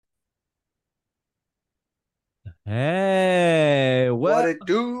Hey, What well, it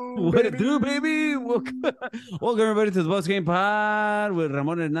do, what it do, baby? baby? Welcome everybody to the Post Game Pod with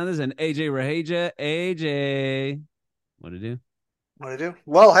Ramon Hernandez and AJ Raheja. AJ, what it do? What it do?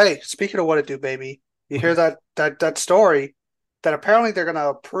 Well, hey, speaking of what it do, baby, you hear that story that apparently they're gonna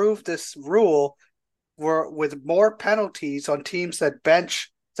approve this rule where with more penalties on teams that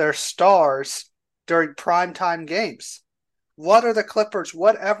bench their stars during primetime games. What are the Clippers?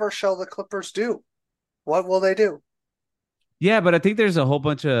 Whatever shall the Clippers do? What will they do? Yeah, but I think there's a whole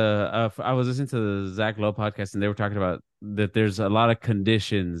bunch of. I was listening to the Zach Lowe podcast, and they were talking about that. There's a lot of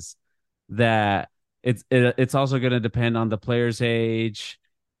conditions that it's also going to depend on the player's age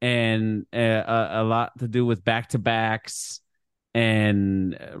and a lot to do with back to backs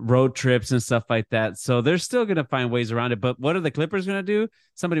and road trips and stuff like that. So they're still going to find ways around it. But what are the Clippers going to do?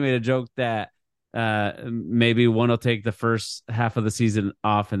 Somebody made a joke that maybe one will take the first half of the season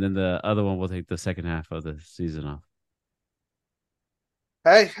off, and then the other one will take the second half of the season off.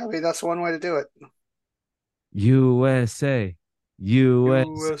 Hey, I mean that's one way to do it. USA, USA,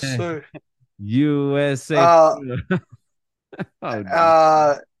 USA. USA. Uh, Oh,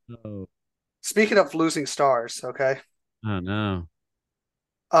 uh, no. Speaking of losing stars, okay. Oh, no.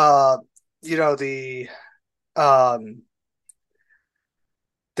 Uh, you know um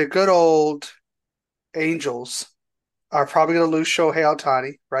the good old Angels are probably going to lose Shohei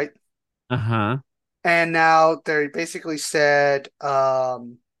Ohtani, right? Uh-huh. And now they basically said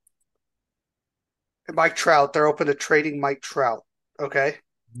Mike Trout, they're open to trading Mike Trout, okay?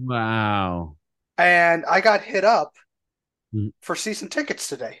 Wow. And I got hit up Mm. for season tickets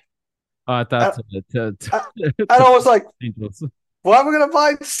today. Oh, I thought And to, I, and to I was like, Angels. what am I going to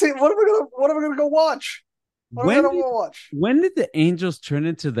buy? What am I going to go watch? What am I When going to did go watch? when did the Angels turn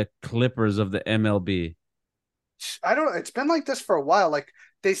into the Clippers of the MLB? I don't know. It's been like this for a while. Like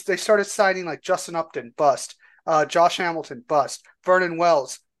they started signing like Justin Upton, bust. Josh Hamilton, bust. Vernon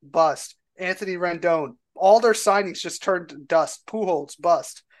Wells, bust. Anthony Rendon. All their signings just turned to dust. Pujols,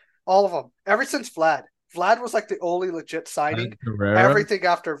 bust. All of them. Ever since Vlad. Vlad was like the only legit signing. Guerrero. Everything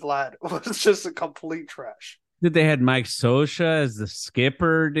after Vlad was just a complete trash. Dude, they had Mike Sosha as the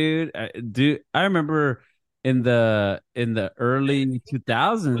skipper, dude. I remember in the early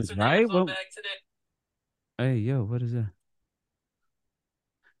 2000s, right? Well, hey, yo, what is that?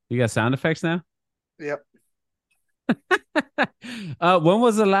 You got sound effects now? Yep. When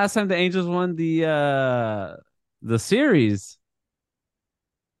was the last time the Angels won the series?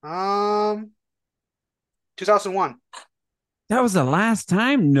 Um, 2001. That was the last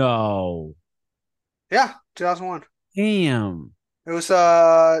time? No. Yeah, 2001. Damn. It was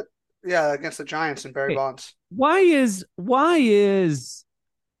yeah, against the Giants and Barry Hey, Bonds. why is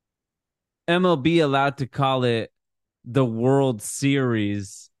MLB allowed to call it the World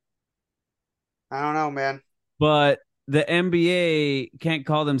Series, I don't know, man. but the NBA can't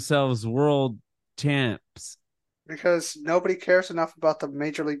call themselves world champs? Because nobody cares enough about the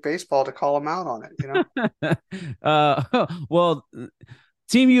Major League Baseball to call them out on it, you know? Well,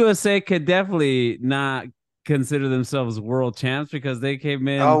 Team USA could definitely not consider themselves world champs because they came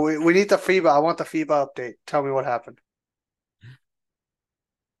Oh, in. we need the FIBA. I want the FIBA update. Tell me what happened.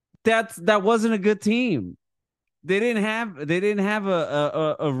 That wasn't a good team. They didn't have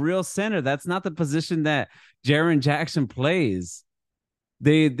a real center. That's not the position that Jaren Jackson plays.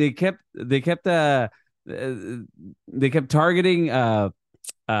 They kept they kept targeting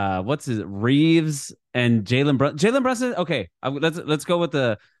what's his Reeves and Jalen Brunson. Okay, let's go with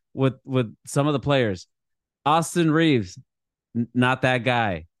the with some of the players. Austin Reeves, not that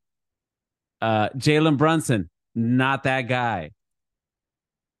guy. Jalen Brunson, not that guy.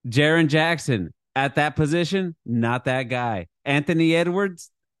 Jaren Jackson at that position, not that guy. Anthony Edwards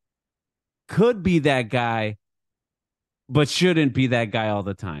could be that guy, but shouldn't be that guy all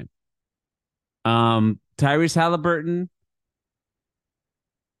the time. Tyrese Halliburton,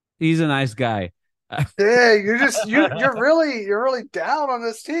 he's a nice guy. Yeah, you're really down on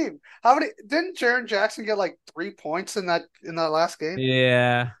this team. How many didn't Jaron Jackson get like 3 points in that last game?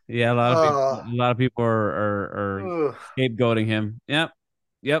 Yeah, yeah. Uh, A lot of people are ugh. scapegoating him. Yep,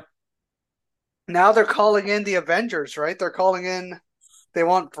 yep. Now they're calling in the Avengers, right? They're calling in. They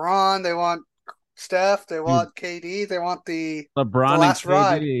want Braun, they want Steph, they Dude, want KD, they want the LeBron and last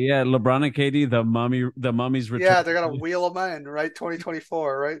ride. KD. Yeah, LeBron and KD. The mummy's return. Yeah, they're gonna wheel them in, right?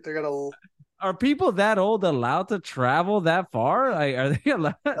 2024, right? They're gonna. Are people that old allowed to travel that far? Like, are they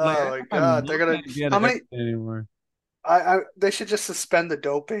allowed? Like, Oh my I have God, no they're gonna. idea How to many? anymore. They should just suspend the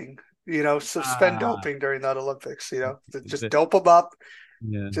doping. You know, suspend Ah, doping during that Olympics. You know, just the- dope them up.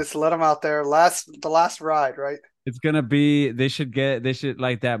 yeah. Just let them out there. The last ride, right? It's gonna be they should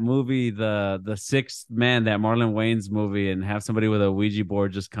like that movie, the Sixth Man, that Marlon Wayans movie, and have somebody with a Ouija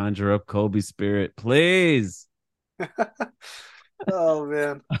board just conjure up Kobe's spirit, please. Oh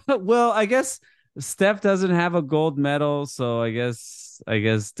man. Well, I guess Steph doesn't have a gold medal, so I guess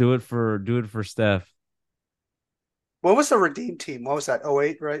do it for Steph. What was the Redeem team? What was that? Oh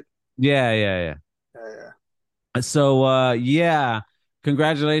 08, right? Yeah, yeah, Yeah. yeah. So yeah,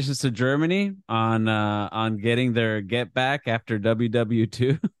 congratulations to Germany on getting their get back after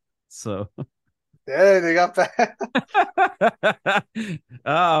WW2. So Yeah, they got back. oh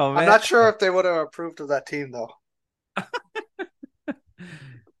I'm man, not sure if they would have approved of that team though.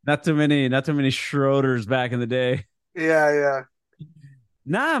 not too many Schroeders back in the day. Yeah, yeah.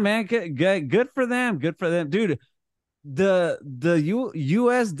 Nah, man, good for them. Good for them. Dude, the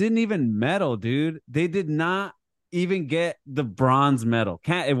US didn't even medal, dude. They did not even get the bronze medal.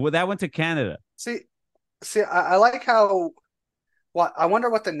 That went to Canada. See, I like how what I wonder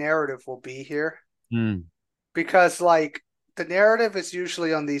what the narrative will be here Hmm. because like the narrative is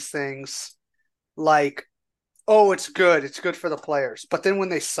usually on these things like, oh, it's good for the players. But then when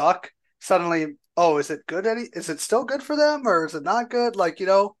they suck, suddenly, oh, is it good is it still good for them or is it not good? Like, at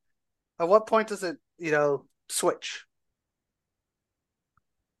what point does it, switch?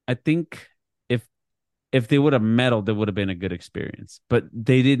 I think if if they would have medaled, it would have been a good experience. But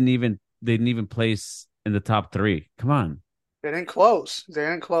they didn't even place in the top three. Come on. They didn't close. They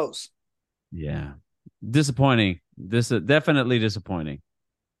didn't close. Yeah. Disappointing. This is definitely disappointing.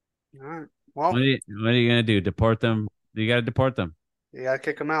 All right. Well, What are you gonna do? Deport them? You gotta deport them. you gotta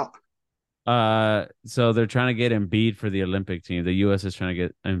kick them out. So they're trying to get Embiid for the Olympic team. The U.S. is trying to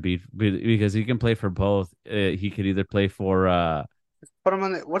get Embiid because he can play for both. He could either play for Put them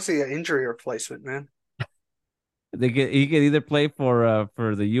on what's the injury replacement, man? he could either play for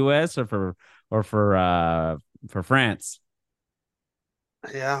the U.S. or for France.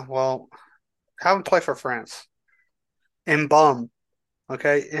 Yeah, well, have him play for France. M bum.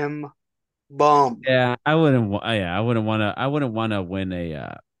 Okay, M bum. Yeah, yeah, I wouldn't want to win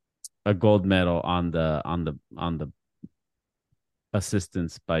a gold medal on the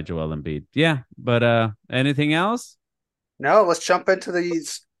assistance by Joel Embiid. Yeah, but anything else? No, let's jump into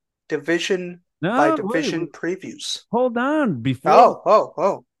these division by No, division previews. hold on. Before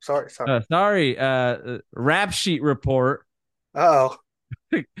Oh. Sorry. sorry, rap sheet report. Uh-oh.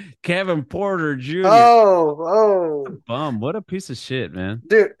 Kevin Porter Jr. Oh. Bum. What a piece of shit, man.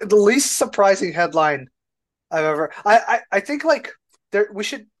 Dude, the least surprising headline I've ever. I think like there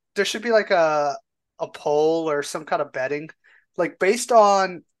should be like a poll or some kind of betting, like based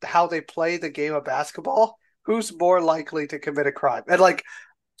on how they play the game of basketball, who's more likely to commit a crime? And like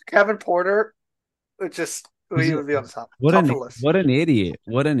Kevin Porter, it just he would be on the top of the list. What an idiot.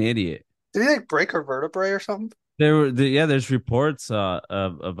 What an idiot. Did he like break her vertebrae or something? Yeah, there's reports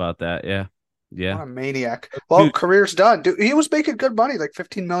about that. Yeah. What Yeah. a maniac. Well, Dude, career's done. Dude, he was making good money, like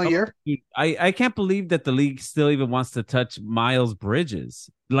 15 mil a oh, year. dude, I can't believe that the league still even wants to touch Miles Bridges.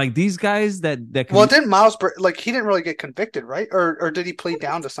 Like these guys that Well, commit didn't like he didn't really get convicted, right? Or did he plead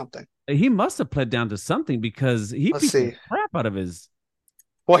down to something? he must have pled down to something because he Let's beat the see. crap out of his.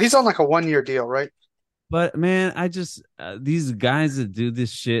 Well, he's on like a 1 year deal, right? But man, I just these guys that do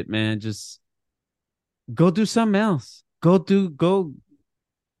this shit, man, just go do something else. Go,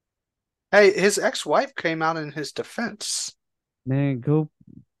 Hey, his ex-wife came out in his defense. man, go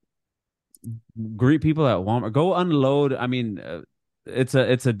greet people at Walmart. Go unload. I mean, it's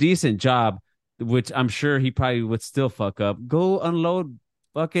a decent job, which I'm sure he probably would still fuck up. Go unload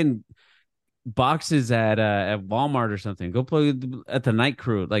fucking boxes at Walmart or something. Go play at the night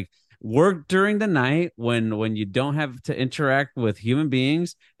crew. Like work during the night when you don't have to interact with human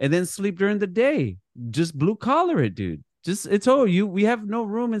beings, and then sleep during the day. Just blue collar it, dude. Just it's all you. We have no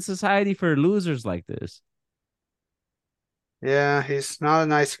room in society for losers like this. Yeah, he's not a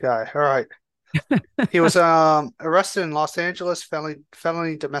nice guy. All right. He was arrested in Los Angeles,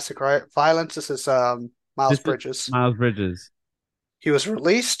 felony domestic violence. This is Miles This is Bridges. Miles Bridges. He was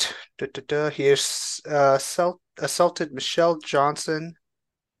released. He assaulted Michelle Johnson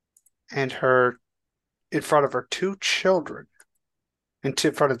and her in front of her two children, in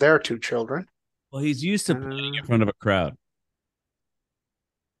front of their two children. Well, he's used to playing Uh, in front of a crowd.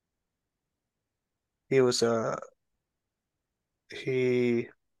 he was he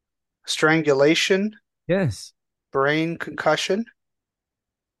strangulation, Yes. brain concussion,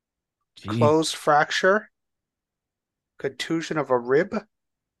 Jeez. closed fracture, contusion of a rib,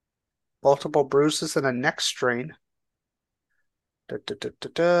 multiple bruises, and a neck strain. Da, da, da, da,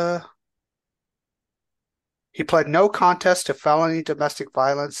 da. He pled no contest to felony domestic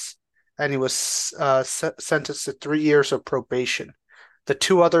violence and he was sentenced to 3 years of probation. The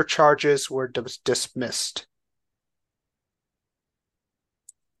two other charges were dismissed.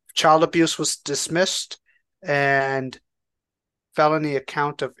 Child abuse was dismissed, and felony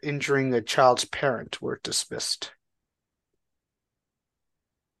account of injuring a child's parent were dismissed.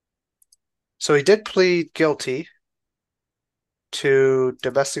 So he did plead guilty to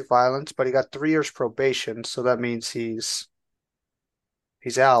domestic violence, but he got 3 years probation, so that means he's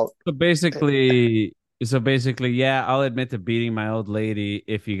out. So basically, yeah, I'll admit to beating my old lady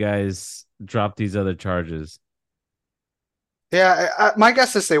if you guys drop these other charges. Yeah, my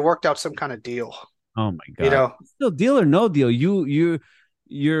guess is they worked out some kind of deal. Oh my You God. know, Still deal or no deal. You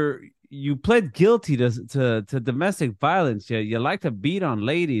pled guilty to domestic violence. You like to beat on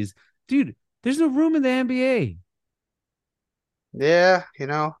ladies. Dude, there's no room in the NBA. yeah,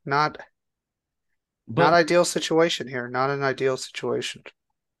 not But ideal situation here. Not an ideal situation.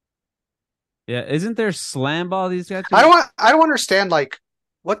 yeah, isn't there slam ball these guys I do? don't I don't understand like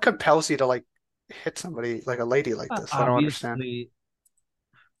what compels you to like hit somebody like a lady like this. I don't understand. Obviously,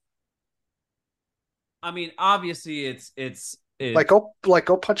 I mean, obviously Like it's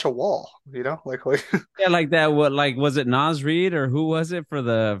go punch a wall, like yeah, like that. What like was it Nas Reed or who was it for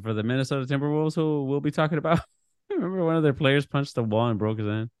the Minnesota Timberwolves who we'll be talking about? Remember one of their players punched the wall and broke his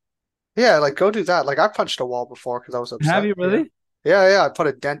hand? yeah, like go do that. Like I punched a wall before because I was Have upset. you Yeah. really? Yeah, I put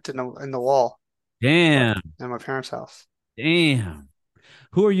a dent in the wall Damn, in my parents' house. damn.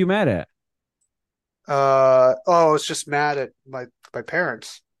 Who are you mad at? Oh, I was just mad at my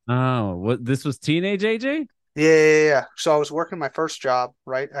parents. Oh, what this was teenage AJ? Yeah. So I was working my first job,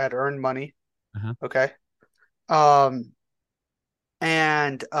 right? I had earned money. Uh-huh. Okay. Um,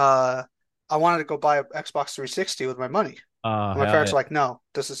 and I wanted to go buy an Xbox 360 with my money. Oh And my hell parents yeah. were like, "No,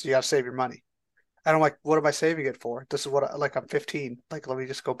 this is you got to save your money." And I'm like, "What am I saving it for? This is like I'm 15. Like, let me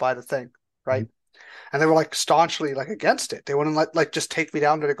just go buy the thing, Mhm. right?" And they were like staunchly like against it. They wouldn't like just take me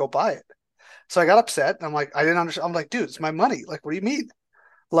down there to go buy it. So I got upset. And I'm like, I didn't understand. I'm like, dude, it's my money. Like, what do you mean?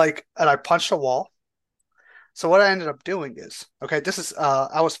 Like, and I punched a wall. So what I ended up doing is, okay, this is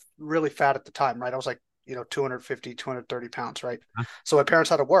I was really fat at the time, right? I was like, 250, 230 pounds, right? Huh? So my parents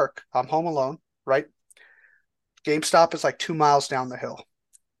had to work. I'm home alone, right? GameStop is like 2 miles down the hill.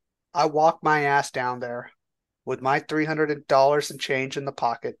 I walk my ass down there with my $300 and change in the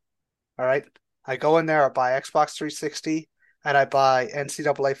pocket. All right. I go in there, I buy Xbox 360 and I buy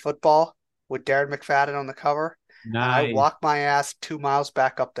NCAA football with Darren McFadden on the cover. And I Nice. walk my ass 2 miles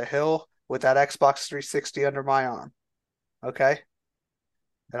back up the hill with that Xbox 360 under my arm. Okay.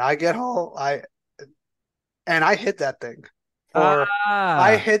 And I get home, I hid that thing for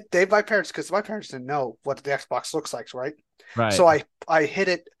I Ah, hid they my parents because my parents didn't know what the Xbox looks like, right? right. So I hid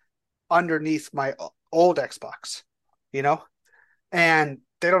it underneath my old Xbox, you know, and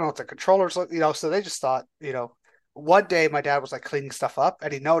they don't know what the controllers look, so they just thought, one day my dad was like cleaning stuff up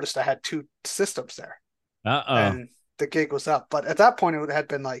and he noticed I had two systems there Uh-oh. and the gig was up. But at that point it had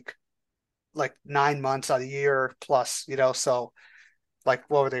been like 9 months out of a year plus, so like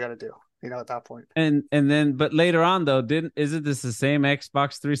what were they gonna do, at that point? And then but later on though, didn't isn't this the same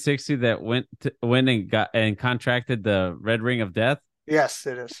Xbox 360 that went and got and contracted the Red Ring of Death? Yes,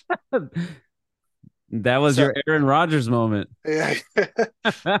 it is. That was So your Aaron Rodgers moment. yeah,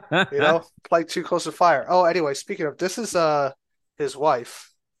 play too close to fire. Oh, anyway, speaking of, this is his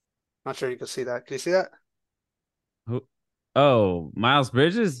wife. Not sure you can see that. Can you see that? Who- Oh, Miles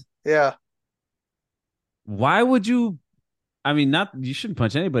Bridges? Yeah. Why would you I mean not you shouldn't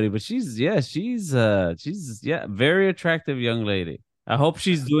punch anybody, but she's yeah, very attractive young lady. I hope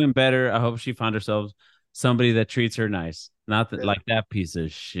she's doing better. I hope she found herself somebody that treats her nice. Not that Yeah. like that piece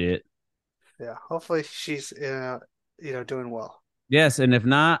of shit. Yeah. Hopefully she's doing well. Yes, and if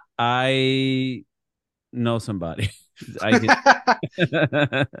not, I know somebody. I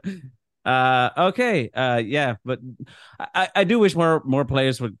can okay. Yeah, but I do wish more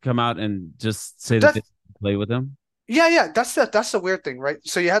players would come out and just say that they That's play with them. yeah. That's the weird thing, right?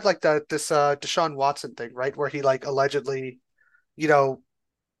 So you had like this Deshaun Watson thing, right? Where he like allegedly, you know,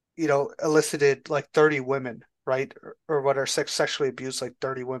 elicited like 30 women, right? Or what are sexually abused like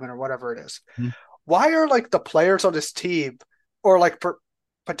 30 women or whatever it is. Mhm. Why are like the players on this team or like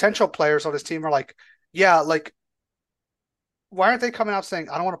potential players on this team are like, yeah, like why aren't they coming out saying,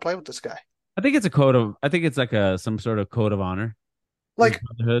 I don't want to play with this guy? I think it's like a some sort of code of honor. This Like,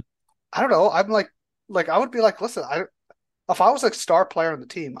 brotherhood. I don't know. I'm like I would be like, listen, if I was a star player on the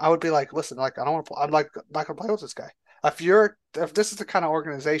team, I would be like, listen, like I don't want to play. I'm like not gonna play with this guy. If this is the kind of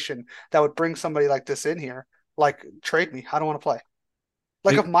organization that would bring somebody like this in here, like trade me. I don't want to play.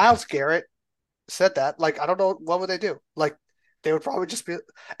 Like It- if Miles Garrett said that, like I don't know what would they do. Like They would probably just be,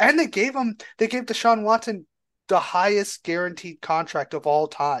 and they gave Deshaun Watson the highest guaranteed contract of all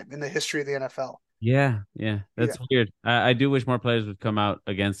time in the history of the NFL. Yeah, yeah, Yeah, that's weird. I do wish more players would come out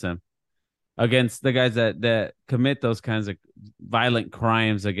against them, against the guys that commit those kinds of violent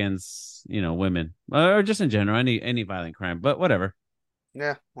crimes against women or just in general any violent crime. But whatever.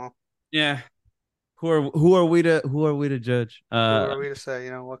 yeah. Well, Yeah, who are we to judge? who are we to say?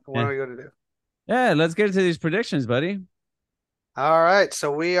 What Yeah, are we going to do? yeah. Let's get into these predictions, buddy. All right,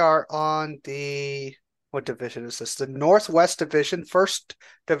 so we are on the what division is this? The Northwest Division, first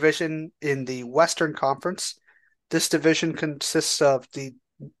division in the Western Conference. This division consists of the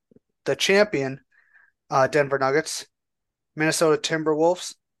champion, Denver Nuggets, Minnesota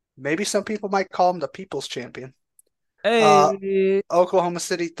Timberwolves. Maybe some people might call them the People's Champion. Uh, Hey, Oklahoma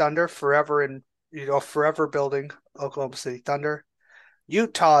City Thunder, forever building Oklahoma City Thunder.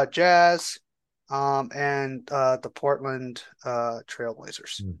 Utah Jazz, and the Portland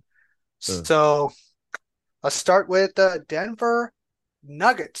Trailblazers. uh, So let's start with the Denver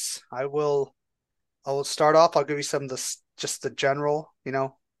Nuggets. I will start off. I'll give you some of the just the general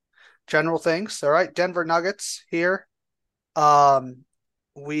things. All right, Denver Nuggets here. Um,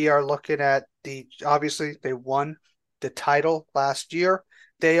 we are looking at obviously they won the title last year.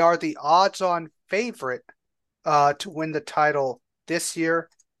 They are the odds-on favorite to win the title this year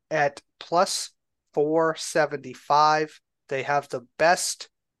at plus 475. They have the best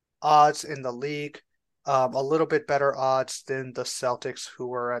odds in the league, a little bit better odds than the Celtics,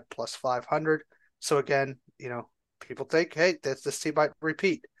 who are at plus 500. So again, people think, hey, this team might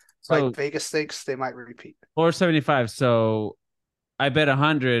repeat, right? so Vegas thinks they might repeat. 475. So I bet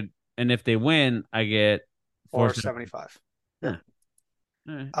 100, and if they win, I get 470. 475. Huh.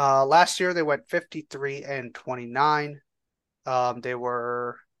 Yep. All right. Last year they went 53 and 29.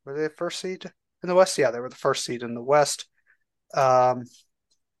 Were they the first seed in the West? Yeah, they were the first seed in the West. Um,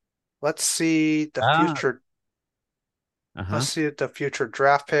 let's see the Ah, future. Let's uh-huh. see the future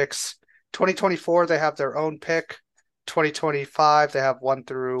draft picks. 2024, they have their own pick. 2025, they have 1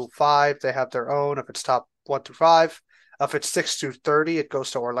 through 5. They have their own. If it's top 1 through 5, if it's 6 through 30, it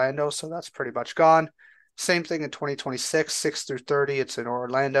goes to Orlando. So that's pretty much gone. Same thing in 2026, 6 through 30, it's in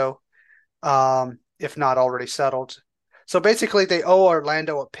Orlando. If not already settled. So basically, they owe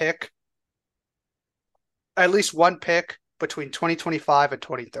Orlando a pick, at least one pick between 2025 and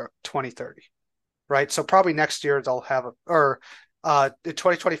 2030, right? So probably next year they'll have or in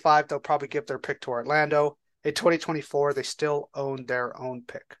 2025 they'll probably give their pick to Orlando. In 2024 they still own their own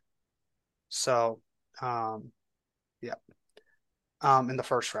pick. So, yeah, in the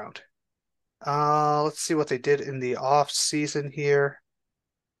first round. Let's see what they did in the off season here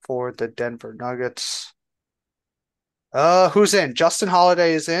for the Denver Nuggets. Who's in? Justin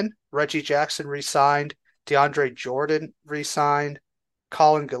Holiday is in. Reggie Jackson re-signed. DeAndre Jordan re-signed.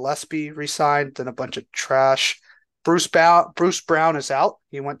 Colin Gillespie re-signed. Then a bunch of trash. Bruce Brown is out.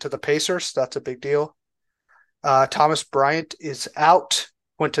 He went to the Pacers. That's a big deal. Thomas Bryant is out.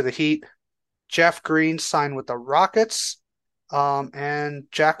 Went to the Heat. Jeff Green signed with the Rockets. And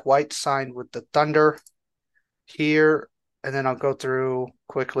Jack White signed with the Thunder. Here, and then I'll go through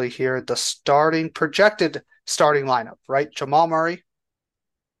quickly here the projected starting lineup, right? Jamal Murray,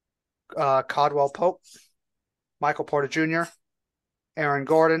 Caldwell Pope, Michael Porter Jr., Aaron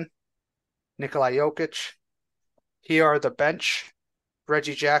Gordon, Nikolai Jokic. Here are the bench: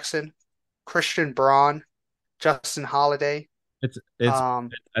 Reggie Jackson, Christian Braun, Justin Holiday. It's Um,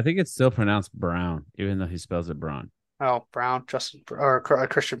 I think it's still pronounced Brown, even though he spells it Braun. oh,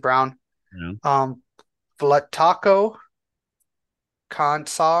 Christian Brown. You know? Um, Vlatako,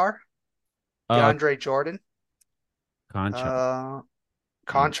 Kansar, Oh, DeAndre Jordan, Concha. uh, Mm.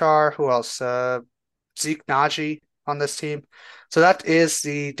 Conchar. Who else? Zeke Naji on this team. So that is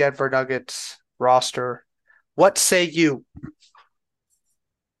the Denver Nuggets roster. What say you?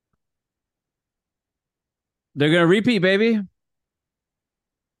 They're gonna repeat, baby.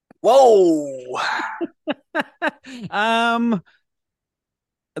 Whoa! um,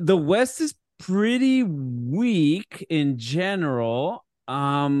 the West is pretty weak in general.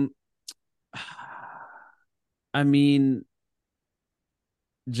 I mean,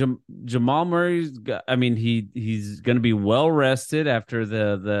 Jamal Murray's got, I mean, he's going to be well rested after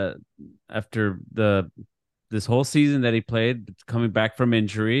the this whole season that he played coming back from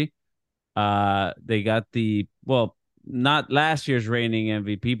injury. They got not last year's reigning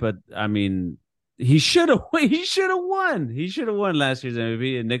MVP, but I mean, he should have he should have won. He should have won last year's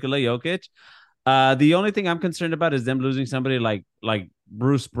MVP, and Nikola Jokic. The only thing I'm concerned about is them losing somebody like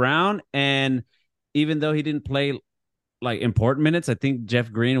Bruce Brown, and even though he didn't play like important minutes, I think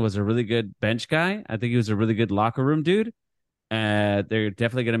Jeff Green was a really good bench guy. I think he was a really good locker room dude. They're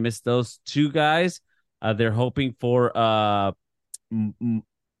definitely going to miss those two guys. They're hoping for m- m-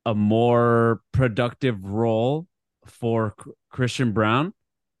 a more productive role for Christian Brown.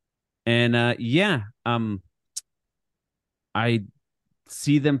 And yeah, I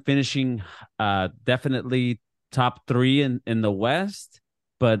see them finishing definitely top three in the West,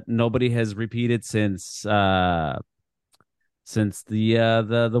 but nobody has repeated since the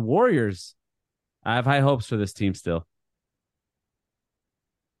Warriors. I have high hopes for this team still.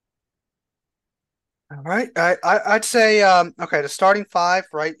 All right. I'd say okay, the starting five,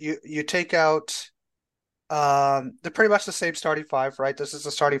 right? You take out they're pretty much the same starting five, right? This is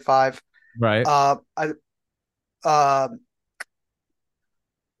the starting five. Right. I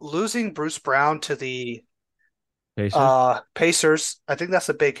losing Bruce Brown to the Pacers. Pacers, I think that's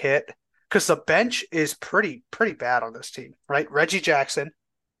a big hit because the bench is pretty bad on this team, right? Reggie Jackson,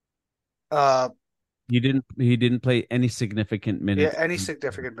 uh, He didn't play any significant yeah, minutes. any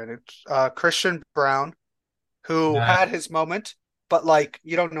significant minutes. Christian Brown, who Uh, had his moment, but like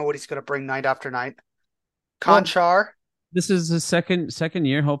you don't know what he's going to bring night after night. well, Conchar, this is the second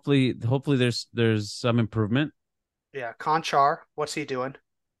year. Hopefully there's some improvement. yeah, Conchar, what's he doing?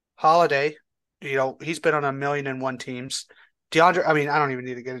 Holiday, he's been on a million and one teams. DeAndre, I mean, I don't even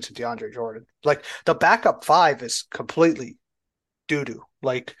need to get into DeAndre Jordan. Like the backup five is completely doo doo.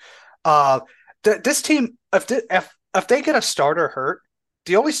 Like, uh, this team, if they get a starter hurt,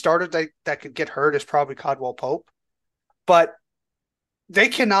 the only starter that could get hurt is probably Caldwell Pope, but they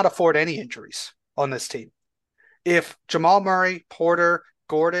cannot afford any injuries on this team. If Jamal Murray, Porter,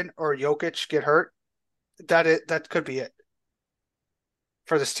 Gordon, or Jokic get hurt, that could be it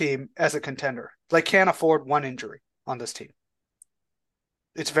for this team as a contender. They can't afford one injury on this team.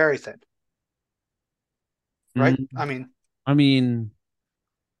 It's very thin, right? Mm, I mean,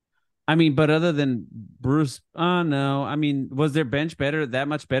 I mean, but other than Bruce, oh no. I mean, was their bench that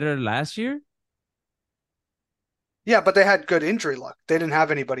much better last year? yeah, but they had good injury luck. They didn't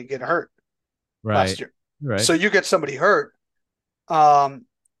have anybody get hurt Right. last year. Right. So you get somebody hurt, um,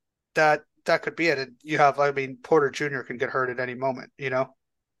 that could be it. And you have, I mean, Porter Jr. can get hurt at any moment.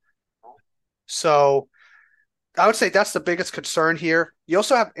 So I would say that's the biggest concern here. You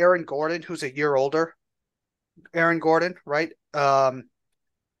also have Aaron Gordon, who's a year older. Aaron Gordon, right?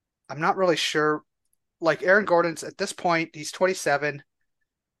 I'm not really sure. Like Aaron Gordon's at this point, he's 27.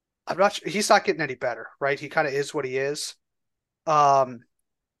 I'm not sure, he's not getting any better, right? He kind of is what he is. Um,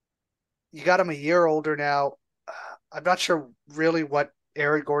 you got him a year older now. I'm not sure really what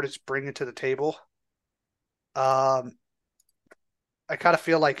Aaron Gordon's bringing to the table. Um, I kind of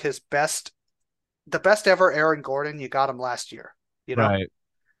feel like the best ever Aaron Gordon, you got him last year, you know? Right.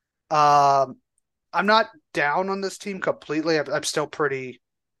 Um, I'm not down on this team completely. I'm still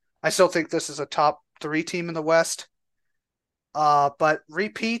I still think this is a top three team in the West. But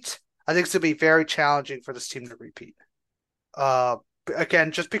repeat, I think it's going to be very challenging for this team to repeat. Uh,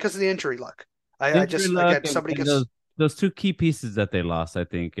 again, just because of the injury luck. I Injury just, luck again, somebody and gets, those two key pieces that they lost, I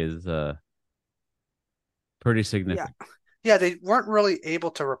think, is pretty yeah. significant. Yeah, they weren't really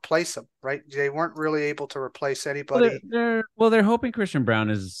able to replace him, right? They weren't really able to replace Well, anybody. they're hoping Christian Brown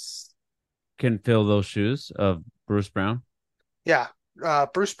is can fill those shoes of Bruce Brown. Yeah,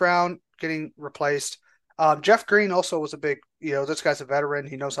 Bruce Brown getting replaced. Jeff Green also was a big, this guy's a veteran.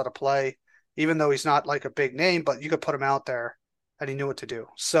 He knows how to play, even though he's not like a big name, but you could put him out there and he knew what to do.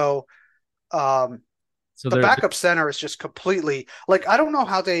 So um, So the they're backup center is just completely like I don't know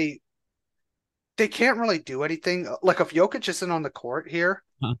how they can't really do anything. Like if Jokic isn't on the court here,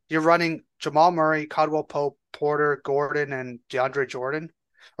 huh, you're running Jamal Murray, Caldwell Pope, Porter, Gordon, and DeAndre Jordan.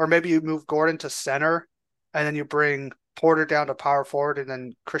 Or maybe you move Gordon to center and then you bring Porter down to power forward and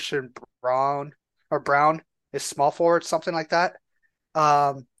then Christian Brown is small forward, something like that.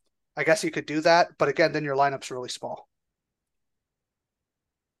 Um, I guess you could do that, but again, then your lineup's really small.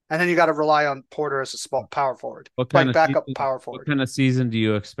 And then you got to rely on Porter as a small power forward, what kind like of backup season? power What forward. kind of season do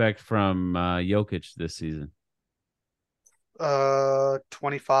you expect from Jokic this season?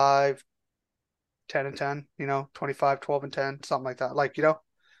 25, 10 and 10, 25, 12 and 10, something like that. Like,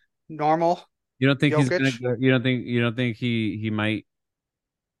 normal You don't think he's gonna Jokic. go? You don't think he might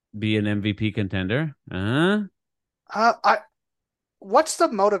be an MVP contender? I What's the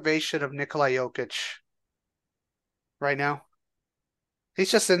motivation of Nikola Jokic right now?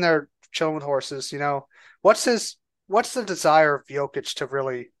 He's just in there chilling with horses. What's his what's the desire of Jokic to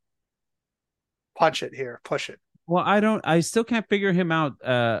really punch it here, push it? Well, I still can't figure him out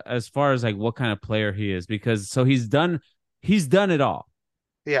as far as like what kind of player he is because so he's done it all.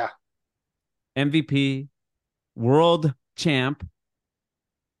 Yeah. MVP, world champ,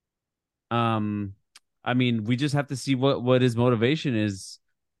 um I mean, we just have to see what his motivation is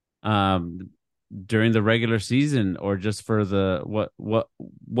um during the regular season, or just for the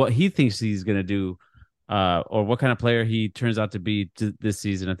what he thinks he's going to do, or what kind of player he turns out to be this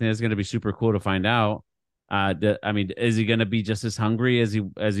season. I think that's going to be super cool to find out. I mean, is he going to be just as hungry as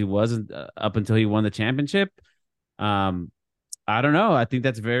he was up until he won the championship? Um, I don't know. I think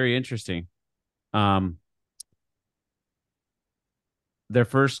that's very interesting. Um, their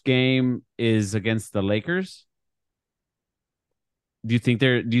first game is against the Lakers. Do you think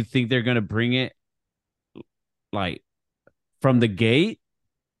they're going to bring it like from the gate?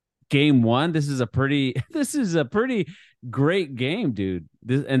 Game one. This is a pretty this is a pretty great game, dude.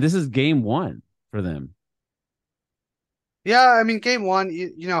 This is game one for them. Yeah, I mean, game one,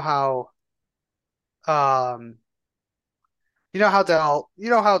 um,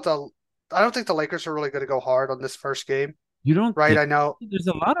 I don't think the Lakers are really going to go hard on this first game, You don't right? think I know. there's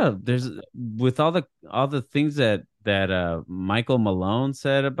a lot of there's with all the things that Michael Malone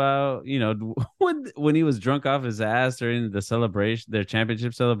said about, when he was drunk off his ass during the celebration, their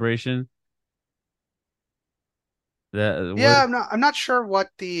championship celebration. That what Yeah, I'm not sure what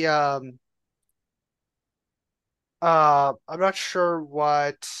I'm not sure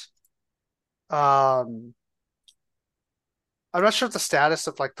what um I'm not sure the status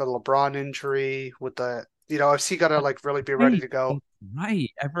of like the LeBron injury with is he gonna like really be ready right, to go? that's right.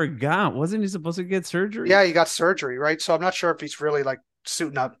 I forgot. Wasn't he supposed to get surgery? Yeah, he got surgery, right? So I'm not sure if he's really like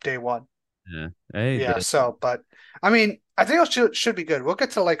suiting up day one. Yeah. Hey, Yeah, but I mean, I think it should be good. We'll get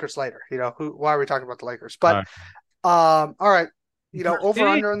to the Lakers later. Why are we talking about the Lakers? But uh, all right, first over game.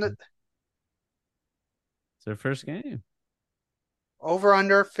 under on the It's their first game. over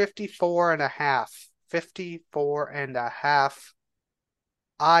under 54 and a half. 54 and a half.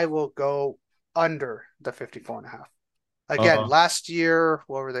 I will go under the 54 and a half. Again, Oh, last year,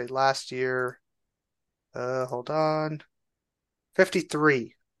 what were they last year? Hold on.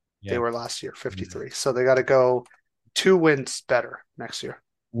 53. They yeah. were last year, Yeah. 53. So they got to go 2 wins better next year.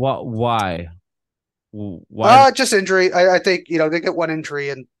 What? Why? Why? Just injury. I think, they get one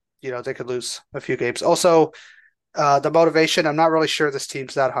injury and, they could lose a few games. Also, the motivation, I'm not really sure this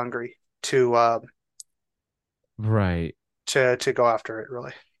team's that hungry Right. to go after it,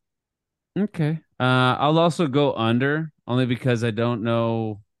 really. Okay. I'll also go under, only because I don't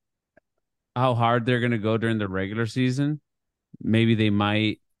know how hard they're gonna go during the regular season. Maybe they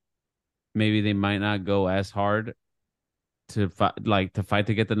might, maybe they might not go as hard to fight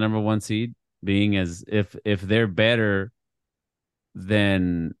to get the number one seed. Being as if they're better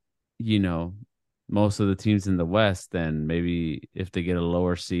than, you know most of the teams in the West, then maybe if they get a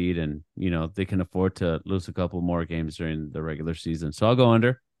lower seed, and they can afford to lose a couple more games during the regular season. So I'll go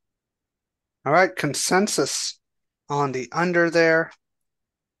under. All right, consensus on the under there.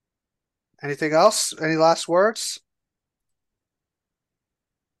 Anything else? Any last words?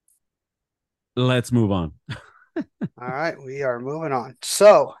 Let's move on. All right, we are moving on.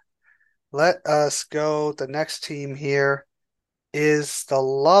 So let us go. The next team here is the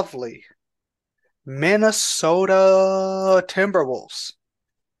lovely Minnesota Timberwolves.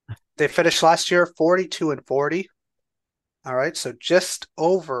 They finished last year 42 and 40. All right, so just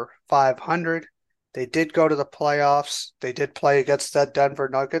over 500. They did go to the playoffs. They did play against the Denver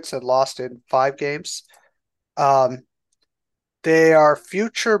Nuggets and lost in 5 games. Um, they are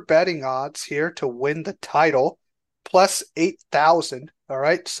future betting odds here to win the title, plus 8,000. All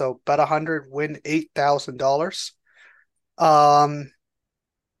right, so bet 100, win $8,000. Um,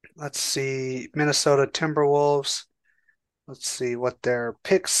 let's see, Minnesota Timberwolves. Let's see what their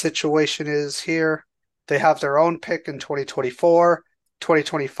pick situation is here. They have their own pick in 2024.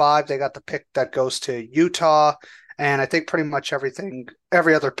 2025, they got the pick that goes to Utah. And I think pretty much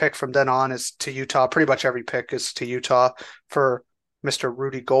every other pick from then on is to Utah. Pretty much every pick is to Utah for Mr.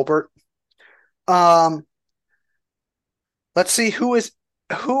 Rudy Gobert. Um, let's see who is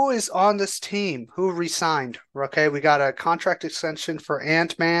on this team. Who resigned? Okay, we got a contract extension for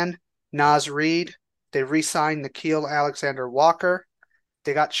Ant-Man, Naz Reid. They re-signed Nickeil Alexander-Walker.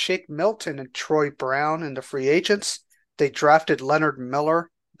 They got Shake Milton and Troy Brown in the free agents. They drafted Leonard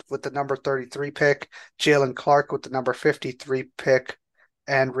Miller with the number 33 pick, Jalen Clark with the number 53 pick,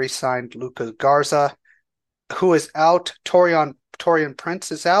 and re-signed Luka Garza, who is out. Torian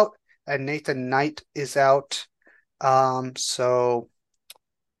Prince is out, and Nathan Knight is out. So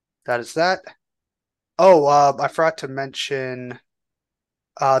that is that. Oh, I forgot to mention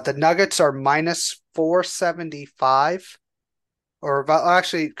the Nuggets are minus 475, or about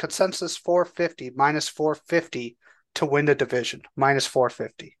actually consensus 450, minus 450 to win the division, minus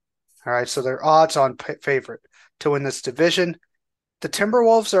 450. All right, so they're odds on favorite to win this division. The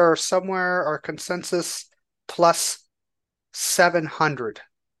Timberwolves are somewhere, our consensus plus 700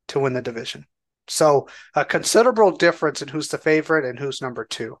 to win the division. So a considerable difference in who's the favorite and who's number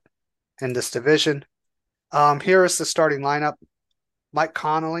two in this division. Here is the starting lineup. Mike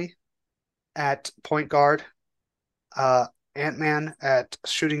Connolly at point guard, uh, Ant-Man at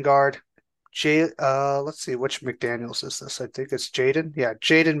shooting guard. Let's see, which McDaniels is this? I think it's Jaden. Yeah,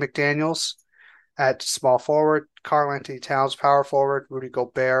 Jaden McDaniels at small forward, Karl Anthony Towns power forward, Rudy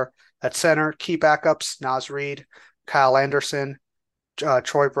Gobert at center. Key backups: Naz Reid, Kyle Anderson,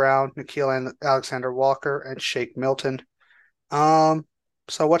 Troy Brown, Nikhil Alexander Walker, and Shake Milton. Um,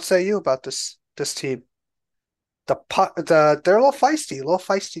 so what say you about this team? They're a little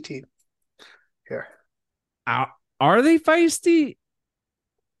feisty team here. Are they feisty?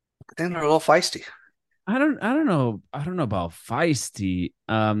 I think they're a little feisty. I don't know about feisty.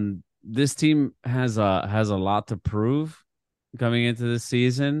 This team has a lot to prove coming into this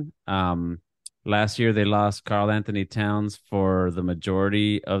season. Last year they lost Carl Anthony Towns for the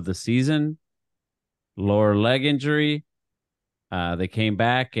majority of the season, lower leg injury. They came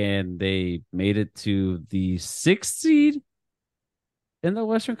back and they made it to the sixth seed in the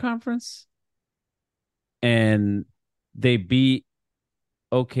Western Conference, and they beat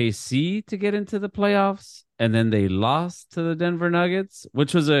OKC to get into the playoffs, and then they lost to the Denver Nuggets,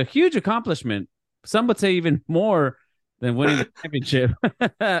 which was a huge accomplishment. Some would say even more than winning the championship.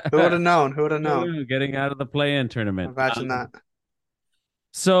 Who would have known? Who would have known? Getting out of the play-in tournament. Imagine that.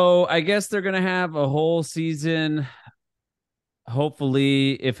 So I guess they're gonna have a whole season,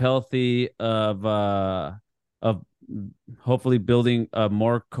 hopefully, if healthy, of hopefully building a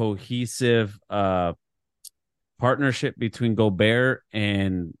more cohesive partnership between Gobert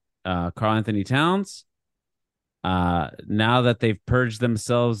and Carl Anthony Towns. Now that they've purged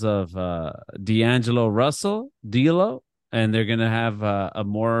themselves of D'Angelo Russell, D'Lo, and they're gonna have a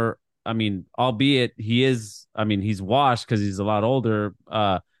more, I mean, albeit he is, I mean, he's washed because he's a lot older,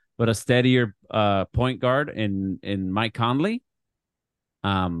 but a steadier point guard in Mike Conley.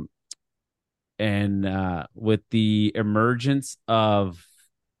 Um, and with the emergence of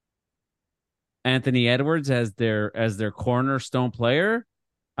Anthony Edwards as their cornerstone player,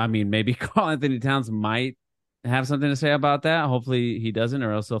 I mean, maybe Carl Anthony Towns might have something to say about that. Hopefully he doesn't,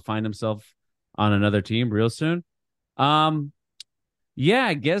 or else he'll find himself on another team real soon. Um, yeah,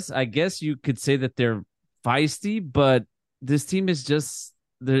 I guess you could say that they're feisty, but this team is just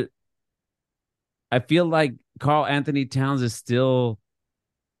the. I feel like Carl Anthony Towns is still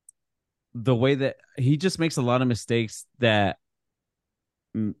the way that he just makes a lot of mistakes that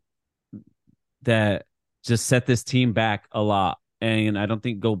just set this team back a lot. And I don't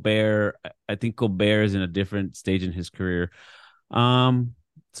think Gobert, I think Gobert is in a different stage in his career. Um,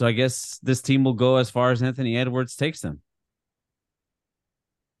 so I guess this team will go as far as Anthony Edwards takes them.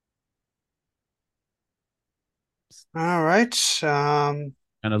 All right. Kind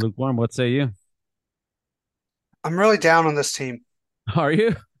of lukewarm. What say you? I'm really down on this team. Are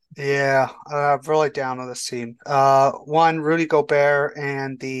you? Yeah, I'm really down on this team. One, Rudy Gobert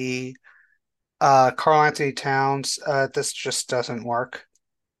and the Karl Anthony Towns. This just doesn't work.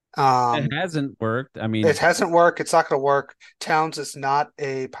 It Um, hasn't worked. I it mean, hasn't worked. It's not going to work. Towns is not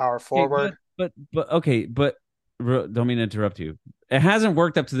a power okay, forward. okay, but don't mean to interrupt you. It hasn't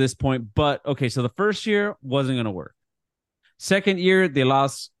worked up to this point, but okay, so the first year wasn't going to work. Second year, they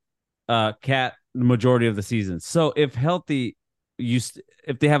lost Cat the majority of the season. So if healthy,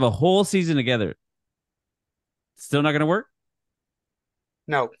 if they have a whole season together, still not going to work.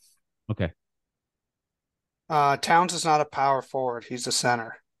 No, Okay. Towns is not a power forward. He's a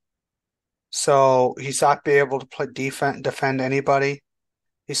center. So he's not be able to play defend anybody.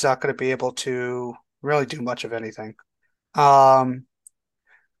 He's not going to be able to really do much of anything. Um,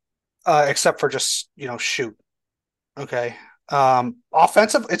 except for just, shoot. Okay.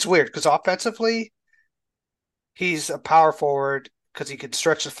 Offensive, it's weird because offensively, he's a power forward because he can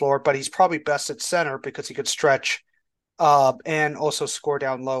stretch the floor, but he's probably best at center because he could stretch and also score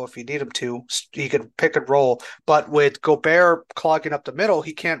down low if you need him to. He could pick and roll. But with Gobert clogging up the middle,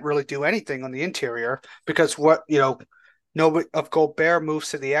 he can't really do anything on the interior because nobody of Gobert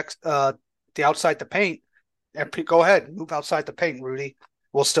moves to the outside the paint. And go ahead, move outside the paint, Rudy.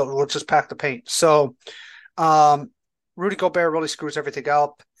 We'll just pack the paint. So um, Rudy Gobert really screws everything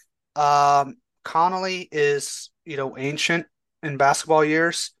up. Connolly is, ancient in basketball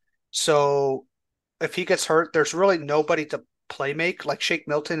years. So if he gets hurt, there's really nobody to play make. Like Shake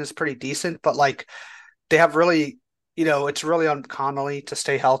Milton is pretty decent, but like they have really, it's really on Connolly to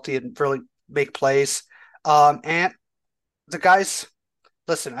stay healthy and really make plays. And the guys,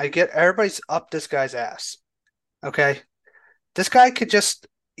 listen, I get everybody's up this guy's ass. Okay. This guy could just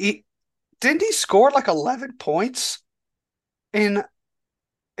he didn't he score like 11 points in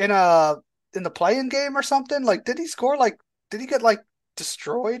in a in the play-in game or something? Like did he get like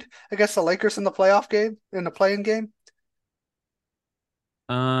destroyed against the Lakers in the playoff game in the play-in game?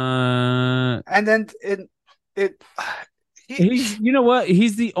 Uh, And then it he he's you know what?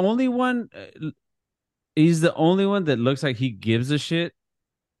 He's the only one. He's the only one that looks like he gives a shit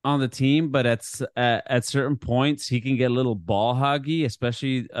on the team, but at certain points he can get a little ball hoggy,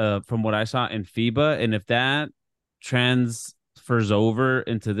 especially from what I saw in FIBA. And if that transfers over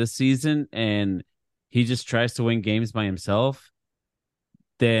into this season and he just tries to win games by himself,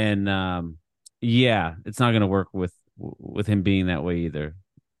 then yeah, it's not gonna work with him being that way either.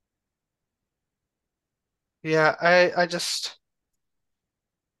 yeah, I just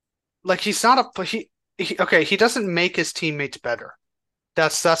like he's not a he okay, he doesn't make his teammates better.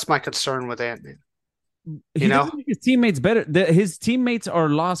 That's my concern with Ant-Man, you He know? doesn't make his teammates better. His teammates are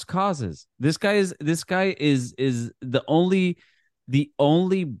lost causes. This guy is the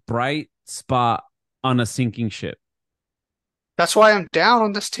only bright spot on a sinking ship. That's why I'm down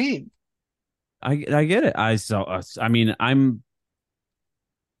on this team. I get it. I mean I'm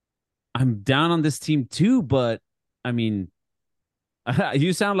down on this team too, but I mean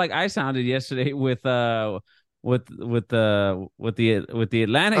you sound like I sounded yesterday with the Atlanta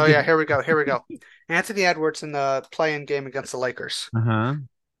Oh yeah, game. here we go. Here we go. Anthony Edwards in the play-in game against the Lakers. Uh-huh.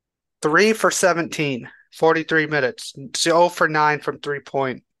 3 for 17, 43 minutes. 0 for 9 from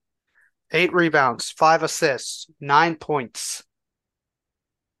 3-point. 8 rebounds, 5 assists, 9 points.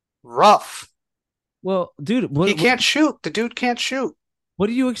 Rough. Well, dude, He what can't shoot. The dude can't shoot. what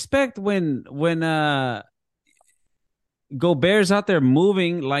do you expect when Gobert's out there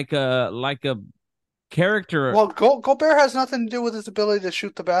moving like a character? Well, Gobert has nothing to do with his ability to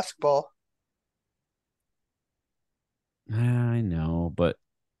shoot the basketball. I know, but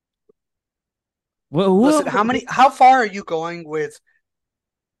well, who Listen, else? how far are you going with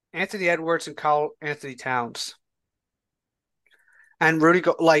Anthony Edwards and Carl Anthony Towns and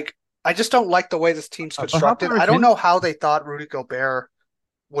like I just don't like the way this team's But how constructed. far I is don't him? know how they thought Rudy Gobert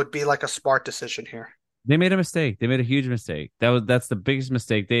would be like a smart decision here. They made a mistake. They made a huge mistake. That's the biggest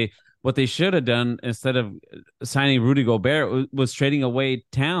mistake. What they should have done instead of signing Rudy Gobert was trading away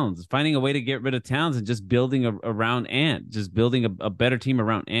Towns, finding a way to get rid of Towns and just building around Ant, just building a better team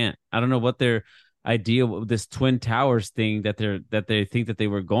around Ant. I don't know what their idea with this Twin Towers thing that they think that they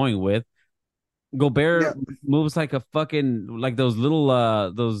were going with. Yeah, Gobert moves like a fucking like those little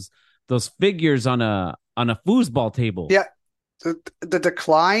those figures on a foosball table. yeah. The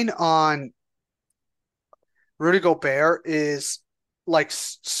decline on Rudy Gobert is like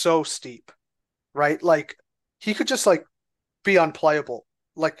so steep, right? Like he could just like be unplayable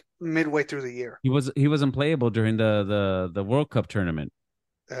like midway through the year. He was unplayable during the World Cup tournament.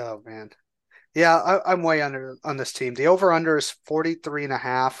 Oh man. Yeah, I'm way under on this team. The over under is 43 and a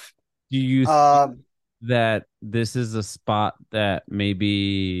half. Do you think Um, that this is a spot that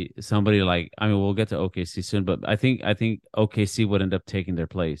maybe somebody like I mean we'll get to OKC soon, but I think OKC would end up taking their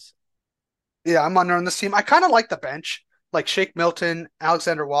place. yeah, I'm under on this team. I kind of like the bench, like Shake Milton,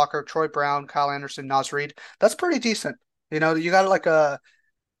 Alexander Walker, Troy Brown, Kyle Anderson, Naz Reid. That's pretty decent. You know, you got like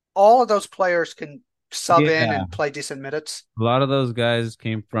all of those players can sub in Yeah. and play decent minutes. A lot of those guys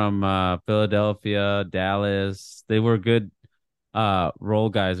came from Philadelphia, Dallas. They were good role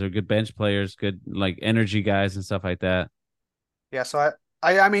guys. They're good bench players, good like energy guys and stuff like that. Yeah, so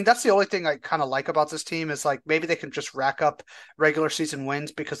I mean that's the only thing I kind of like about this team is like maybe they can just rack up regular season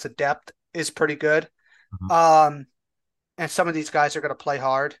wins because the depth is pretty good. Uh-huh. Um, and some of these guys are going to play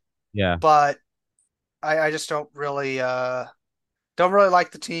hard, Yeah. but I just don't really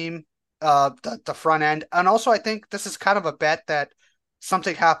like the team, the front end, and also I think this is kind of a bet that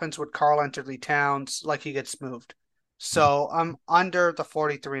something happens with Carl Anthony Towns, like he gets moved. So I'm under the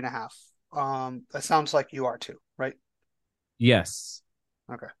 43 and a half. That sounds like you are too, right? Yes.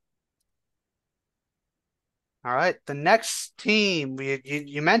 Okay. All right. The next team,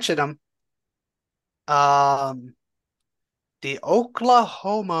 you mentioned them. Um, the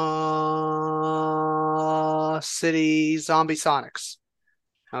Oklahoma City Zombie Sonics.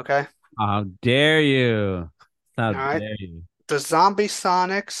 Okay. How dare you? How All right. dare you? The Zombie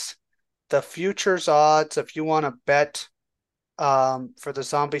Sonics, the futures odds, if you want to bet for the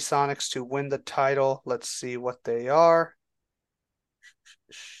Zombie Sonics to win the title, let's see what they are.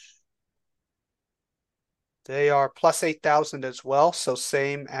 They are plus 8,000 as well, so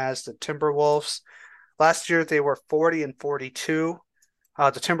same as the Timberwolves. Last year they were 40 and 42.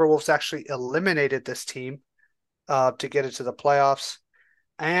 The Timberwolves actually eliminated this team to get into the playoffs.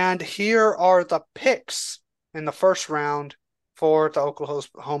 And here are the picks in the first round. for the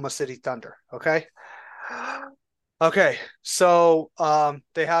Oklahoma City Thunder. Okay. Okay. So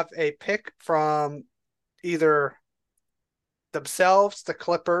they have a pick from either themselves, the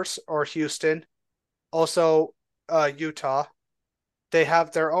Clippers, or Houston. Also, Utah. They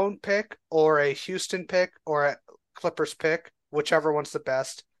have their own pick or a Houston pick or a Clippers pick, whichever one's the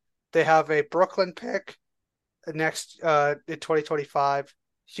best. They have a Brooklyn pick next in 2025,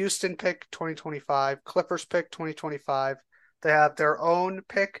 Houston pick 2025, Clippers pick 2025. They have their own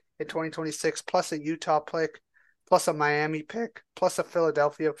pick in 2026, plus a Utah pick, plus a Miami pick, plus a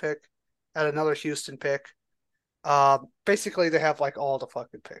Philadelphia pick, and another Houston pick. Basically, they have like all the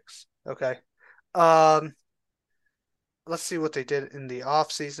fucking picks. Okay. Um, let's see what they did in the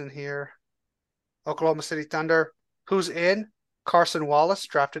off season here. Oklahoma City Thunder. Who's in? Carson Wallace,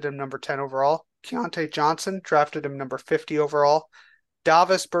 drafted him number 10 overall. Keontae Johnson, drafted him number 50 overall.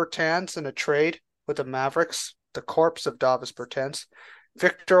 Davis Bertans in a trade with the Mavericks, the corpse of Davis Bertans.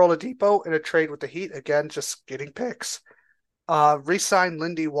 Victor Oladipo in a trade with the Heat, again, just getting picks. Re-signed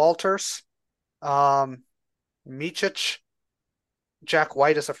Lindy Walters, Micic, Jack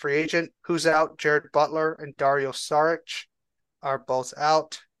White as a free agent. Who's out? Jared Butler and Dario Saric are both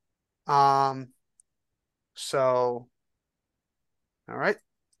out. Um, so all right.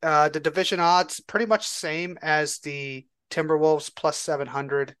 The division odds pretty much same as the Timberwolves plus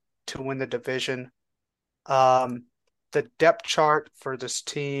 700 to win the division. Um, the depth chart for this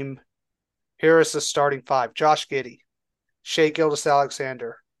team. Here is the starting five. Josh Giddey, Shea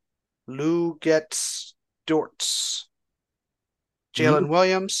Gilgeous-Alexander, Lou Getz Dortz, Jalen Luke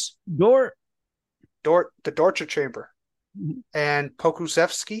Williams, Dort. The Dortcher Chamber, and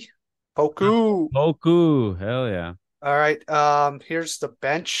Pokusevsky. Poku. Poku. Hell yeah. All right. Here's the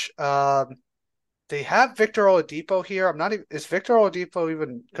bench. They have Victor Oladipo here. I'm not even, is Victor Oladipo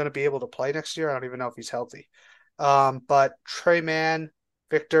even going to be able to play next year? I don't even know if he's healthy. But Trey Mann,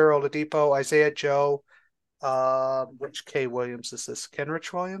 Victor Oladipo, Isaiah Joe, which K Williams is this?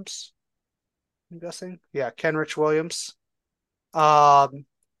 Kenrich Williams? I'm guessing. Yeah, Kenrich Williams. Um,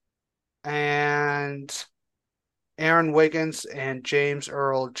 and Aaron Wiggins and James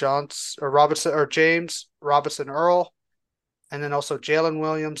Earl Johnson or Robinson or James Robinson Earl. And then also Jalen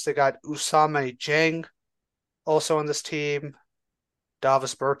Williams. They got Usame Jang also on this team.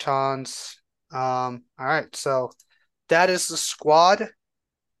 Davis Bertans. All right, so that is the squad.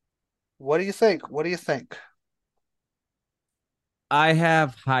 What do you think? What do you think? I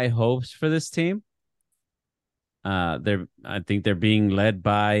have high hopes for this team. I think they're being led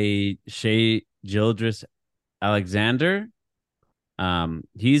by Shea Gildress Alexander.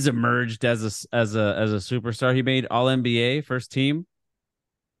 He's emerged as a superstar. He made All NBA first team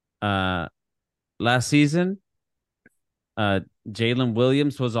uh last season. Uh, Jalen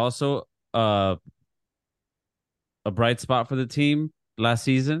Williams was also a bright spot for the team last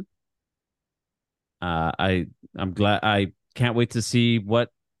season. I'm glad. I can't wait to see what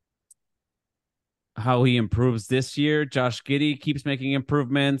how he improves this year. Josh Giddey keeps making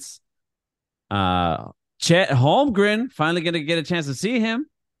improvements. Uh, Chet Holmgren finally going to get a chance to see him.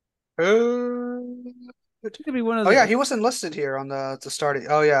 Uh, He could be one of oh yeah, the. he wasn't listed here on the starting.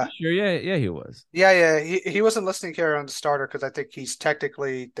 Oh yeah, Sure, yeah, yeah, he was. yeah. He wasn't listed here on the starter because I think he's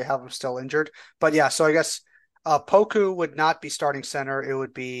technically they have him still injured. But yeah, so I guess Poku would not be starting center. It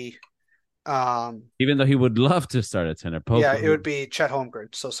would be um Even though he would love to start at center, yeah, it Poku. would be Chet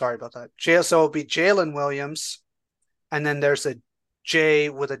Holmgren. So sorry about that. So it would be Jalen Williams, and then there's a J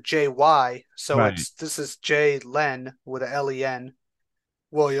with a JY. So Right. it's this is J Len with a LEN.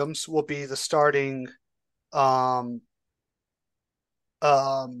 Williams will be the starting um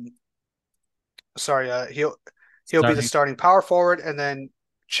um sorry, he'll be the Starting. starting power forward, and then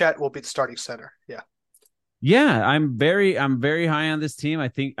Chet will be the starting center. Yeah. Yeah, I'm very high on this team. I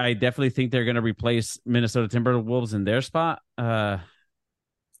definitely think they're going to replace Minnesota Timberwolves in their spot.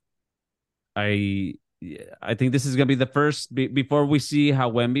 I I think this is going to be the first before we see how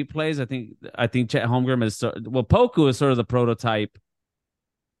Wemby plays. I think Chet Holmgren is well, Poku is sort of the prototype.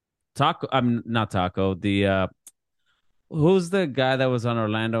 Taco, I'm not Taco. The who's the guy that was on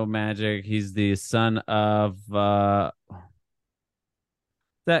Orlando Magic? He's the son of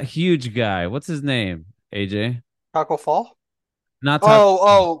that huge guy. What's his name? AJ? Taco Fall. Not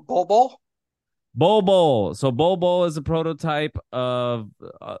Taco. Bol Bol. Bobo. So Bobo is a prototype of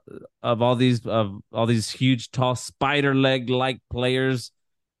all these huge, tall spider leg like players,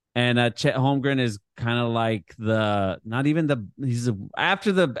 and Chet Holmgren is kind of like the not even the he's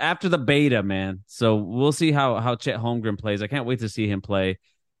after the beta man. So we'll see how Chet Holmgren plays. I can't wait to see him play.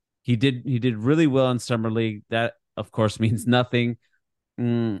 He did really well in summer league. That of course means nothing.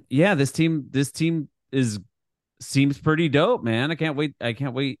 Yeah, this team is seems pretty dope, man. I can't wait. I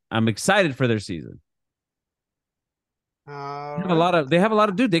can't wait. I'm excited for their season. All right. They have a lot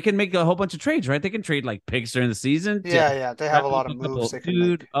of dude. They can make a whole bunch of trades, right? They can trade like picks during the season to Yeah, yeah. They have wrap a up lot of a moves couple. they can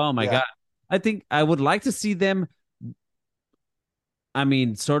make. Dude, oh my Yeah. god. I think I would like to see them, I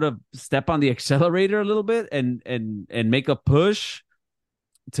mean, sort of step on the accelerator a little bit and make a push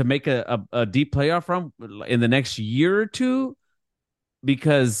to make a deep playoff run in the next year or two.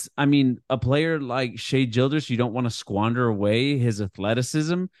 Because I mean, a player like Shea Gilders, you don't want to squander away his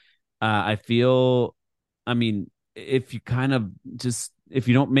athleticism. I feel, I mean, if you kind of just if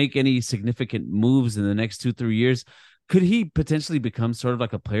you don't make any significant moves in the next 2 3 years, could he potentially become sort of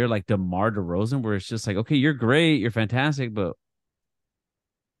like a player like DeMar DeRozan, where it's just like, okay, you're great, you're fantastic, but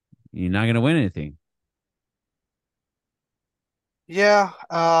you're not gonna win anything. Yeah.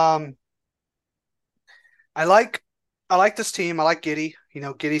 I like I like this team. I like Giddy.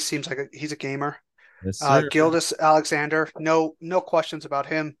 Giddy seems like he's a gamer. Yes, sir. Gildas Alexander, no questions about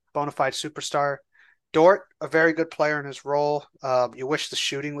him. Bona fide superstar. Dort, a very good player in his role. You wish the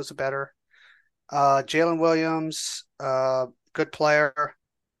shooting was better. Jalen Williams, good player.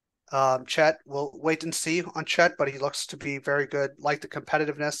 Chet, we'll wait and see on Chet, but he looks to be very good. Like the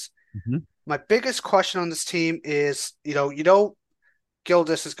competitiveness. Mhm. My biggest question on this team is,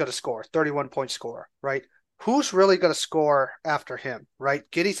 Gildas is going to score, 31-point scorer, right? Who's really going to score after him, right?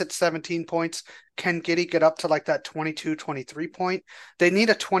 Giddy's at 17 points. Can Giddy get up to like that 22, 23 point? They need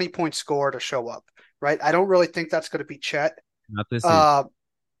a 20-point scorer to show up, right? I don't really think that's going to be Chet. Not this season. Uh,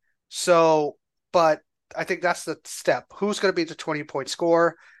 so, but I think that's the step. Who's going to be the 20-point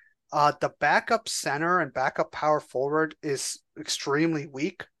scorer? The backup center and backup power forward is extremely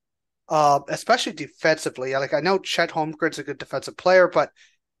weak, especially defensively. Like I know Chet Holmgren's a good defensive player, but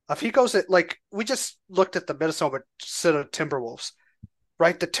if he goes at like we just looked at the Minnesota Timberwolves,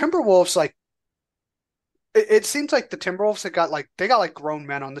 right? The Timberwolves, like it seems like the Timberwolves have got like they got like grown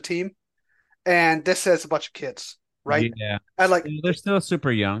men on the team, and this has a bunch of kids, right? Yeah. And like They're still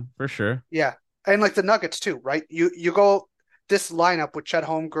super young, for sure. yeah, and like the Nuggets too, right? You go this lineup with Chet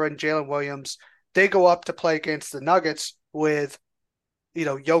Holmgren, Jalen Williams, they go up to play against the Nuggets with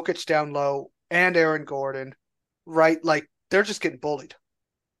Jokic down low and Aaron Gordon, right? Like they're just getting bullied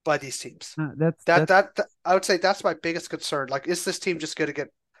by these teams. That That's that, that I would say that's my biggest concern. Like, is this team just going to get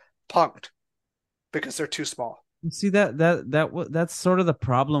punked because they're too small? see that's sort of the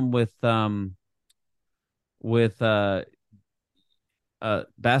problem with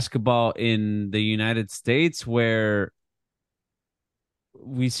basketball in the United States, where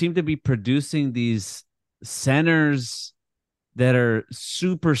we seem to be producing these centers that are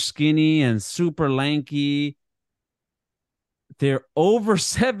super skinny and super lanky. They're over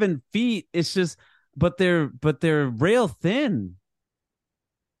 7 feet. It's just, but they're rail thin.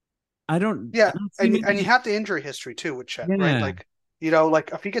 I Yeah, don't see and you many. have the injury history too with Chet, right? Yeah, Like,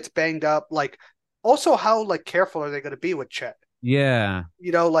 like if he gets banged up, like also how like careful are they going to be with Chet? yeah.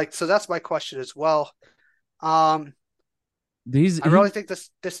 Like so that's my question as well. Um, He's I really he think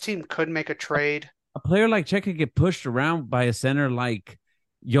this team could make a a, trade. a player like Czech could get pushed around by a center like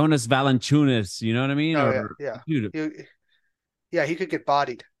Jonas Valanciunas. You know what I mean? Oh yeah, Or yeah. dude, He, yeah, he could get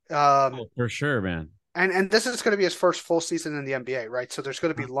bodied. Um, oh, for sure, man. and this is going to be his first full season in the NBA, right? So there's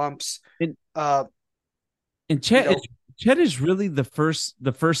going to be lumps. And Uh, and you Chet know, Chet is really the first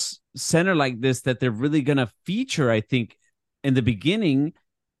center like this that they're really gonna feature, I think, in the beginning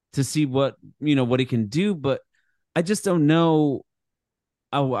to see what he can do. But I just don't know.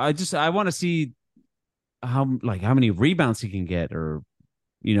 I want to see how many rebounds he can get, or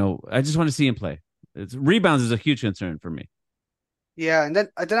I just want to see him play. Rebounds is a huge concern for me. yeah, and then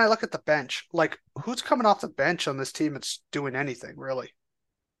I look at the bench. Like, who's coming off the bench on this team that's doing anything really?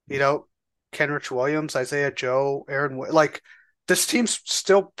 You know, Kenrich Williams, Isaiah Joe, like this team's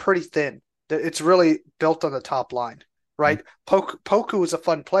still pretty thin. It's really built on the top line, right? Poku is a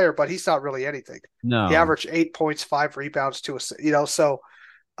fun player, but he's not really anything. He No, averaged 8 points, 5 rebounds to so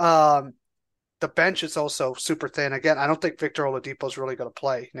um the bench is also super thin. Again, I don't think Victor Oladipo is really going to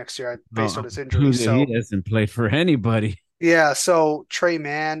play next year based on no, his injury. dude, he So hasn't played for anybody. yeah, so Trey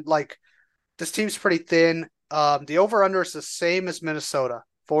Mann, like this team's pretty thin. The over under is the same as Minnesota,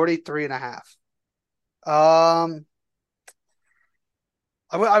 43 and a half. Um,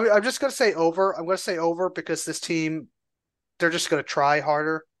 I'm just gonna say over. I'm gonna say over because this team, they're just gonna try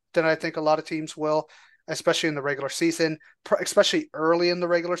harder than I think a lot of teams will, especially in the regular season, especially early in the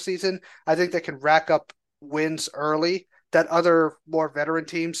regular season. I think they can rack up wins early that other more veteran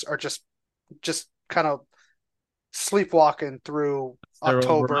teams are just kind of sleepwalking through What's their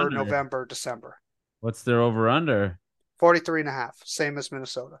over October, under? November, December. What's their over under? 43 and a half, same as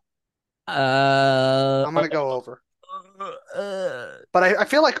Minnesota. Uh, I'm uh, gonna go over, uh, but I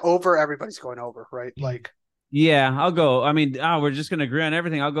feel like over. Everybody's going over, right? Like, yeah, I'll go. I mean, we're just gonna agree on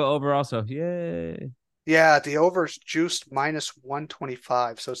everything. I'll go over also. Yay. yeah, the over's juiced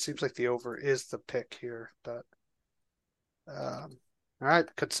 -125, so it seems like the over is the pick here. But all right,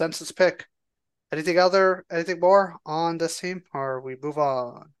 consensus pick. Anything more on this team, or we move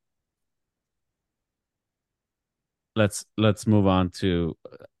on? Let's move on to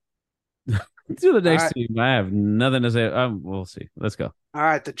the All next right, team. I have nothing to say. We'll see. Let's go. all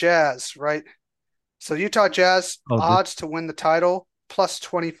right, the Jazz, right? So Utah Jazz Oh, this, odds to win the title plus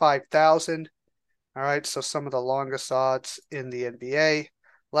 25,000. All right, so some of the longest odds in the NBA.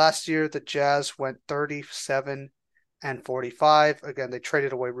 Last year, the Jazz went 37 and 45. Again, they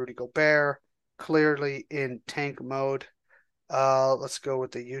traded away Rudy Gobert, clearly in tank mode. Let's go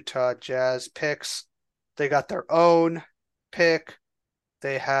with the Utah Jazz picks. They got their own pick.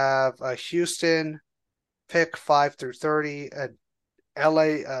 They have a Houston pick 5 through 30, a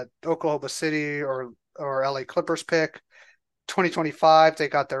LA, Oklahoma City or LA Clippers pick. 2025, they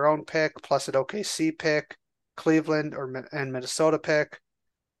got their own pick plus an OKC pick, Cleveland and Minnesota pick.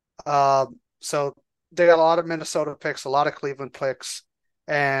 So they got a lot of Minnesota picks, a lot of Cleveland picks,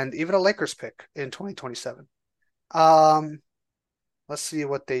 and even a Lakers pick in 2027. Um, let's see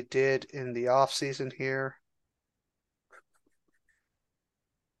what they did in the offseason here.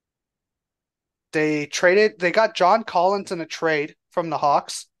 They got John Collins in a trade from the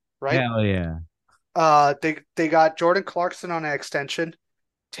Hawks, right? hell yeah. They got Jordan Clarkson on an extension.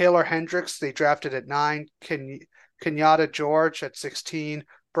 Taylor Hendricks, they drafted at 9. Kenyatta George at 16.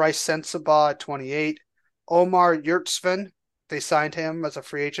 Bryce Sensabaugh at 28. Omar Yurtseven, they signed him as a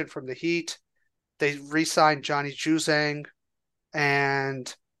free agent from the Heat. They re-signed Johnny Juzang.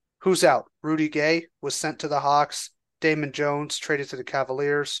 And who's out? Rudy Gay was sent to the Hawks. Damon Jones traded to the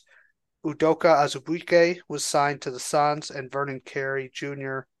Cavaliers. Udoka Azubuike was signed to the Suns, and Vernon Carey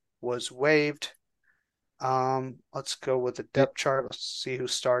Jr. was waived. Let's go with the They, depth chart. Let's see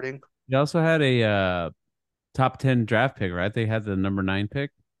who's starting. they also had a top 10 draft pick, right? They had the number 9 pick.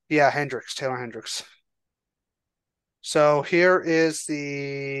 Yeah, Taylor Hendricks. So here is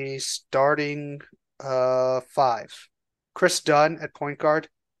the starting five. Chris Dunn at point guard,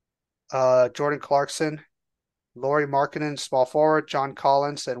 Jordan Clarkson, Lauri Markkanen, small forward, John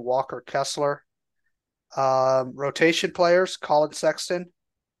Collins, and Walker Kessler. Rotation players, Colin Sexton,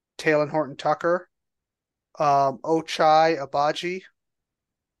 Taylor Horton Tucker, Ochai Abaji,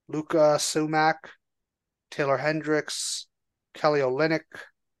 Luka Sumac, Taylor Hendricks, Kelly Olynyk,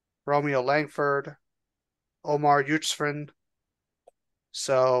 Romeo Langford, Omar Yurtseven.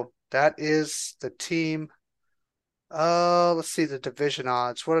 So that is the team. Let's see the division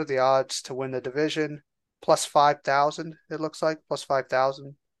odds. What are the odds to win the division? Plus 5,000, it looks like. Plus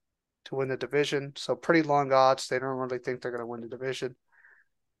 5,000 to win the division. So pretty long odds. They don't really think they're going to win the division.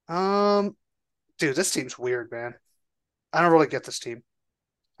 Um, dude, this team's weird, man. I don't really get this team.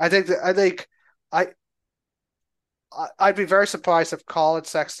 I I'd be very surprised if Colin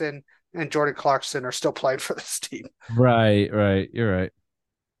Sexton and Jordan Clarkson are still playing for this team. Right, right. You're right.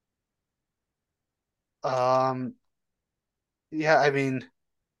 Um, yeah, I mean,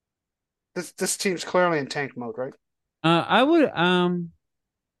 this team's clearly in tank mode, right? I would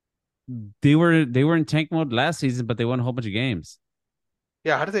they were in tank mode last season, but they won a whole bunch of games.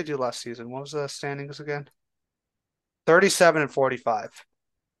 Yeah, how did they do last season? What was the standings again? 37 and 45.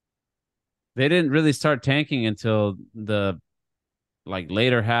 They didn't really start tanking until the like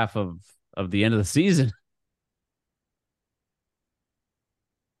later half of the end of the season.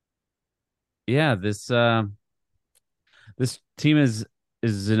 Yeah, this team is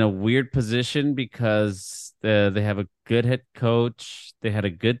in a weird position because they have a good head coach. They had a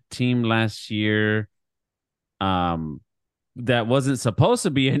good team last year. Um, that wasn't supposed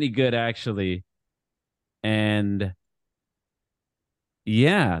to be any good actually. And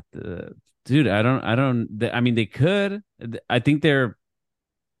yeah, dude, I mean, they could. I think they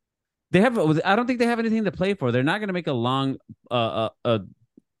have. I don't think they have anything to play for. They're not going to make a long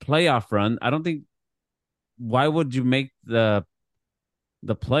playoff run. I don't think. Why would you make the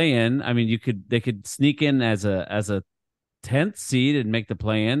play in? I mean, they could sneak in as a 10th seed and make the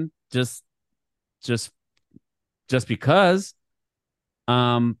play in just just because.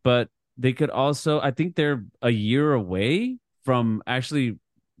 But they could also. I think they're a year away from actually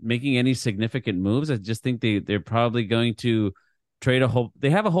making any significant moves. I just think they're probably going to trade a whole. They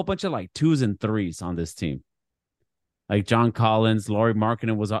have a whole bunch of like twos and threes on this team. Like John Collins, Lauri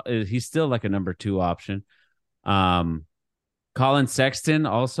Markkanen he's still like a number 2 option. Um, Colin Sexton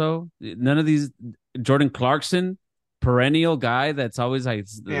also. None of these. Jordan Clarkson. perennial guy that's always like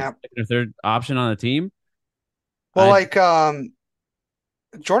the Yeah. second or third option on the team. Well, I like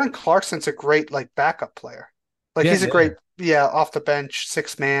Jordan Clarkson's a great like backup player. Like Yeah, he's a great, yeah, off the bench,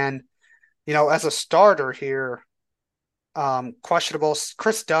 six man. As a starter here, questionable.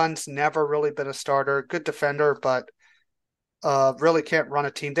 Chris Dunn's never really been a starter. Good defender, but really can't run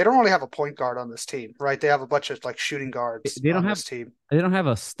a team. They don't really have a point guard on this team, right? They have a bunch of like shooting guards they don't on have this team. they don't have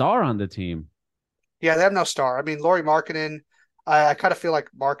a star on the team. Yeah, they have no star. I mean, Lauri Markkanen, I kind of feel like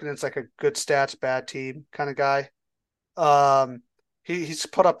Markkanen's like a good stats, bad team kind of guy. Um, he's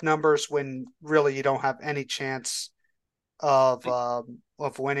put up numbers when really you don't have any chance of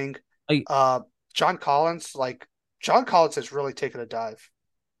winning. Like, Uh, John Collins, John Collins has really taken a dive.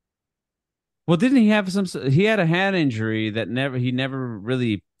 well, didn't he have some? He had a hand injury that he never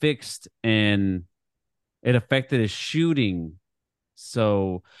really fixed, and it affected his shooting.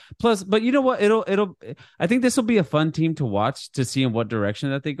 So plus, but you know what? I think this will be a fun team to watch to see in what direction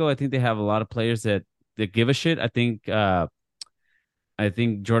that they go. I think they have a lot of players that give a shit. I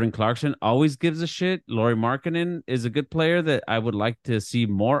think Jordan Clarkson always gives a shit. Lauri Markkanen is a good player that I would like to see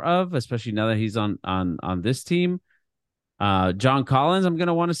more of, especially now that he's on this team. John Collins, I'm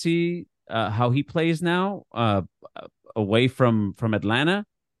gonna want to see how he plays now away from Atlanta.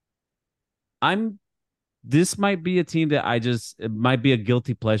 I'm This might be a team that it might be a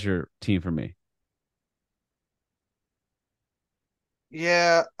guilty pleasure team for me.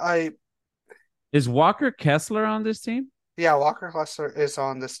 Yeah, I Is Walker Kessler on this team? yeah, Walker Hustler is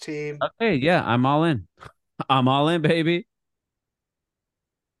on this team. Okay, yeah, I'm all in. I'm all in, baby.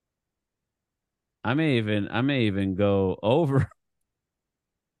 I may even go over.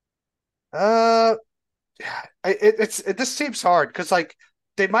 Uh, this seems hard because like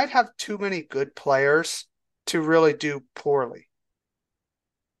they might have too many good players to really do poorly,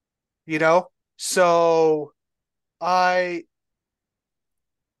 you know? So I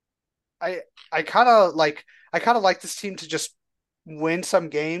I I kind of like this team to just win some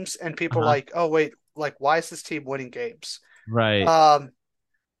games and people are Uh-huh. like, "Oh wait, like why is this team winning games?" Right. Um,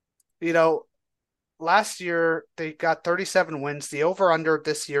 you know, last year they got 37 wins. The over under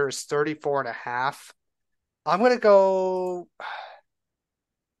this year is 34 and a half. I'm gonna go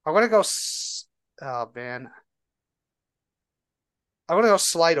I'm gonna go oh man. I'm gonna go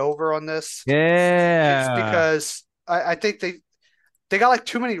slide over on this just Yeah. because I think they got like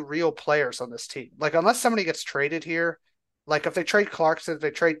too many real players on this team. Like unless somebody gets traded here, like if they trade Clarkson, if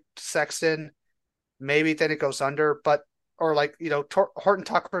they trade Sexton, maybe then it goes under. But or like Horton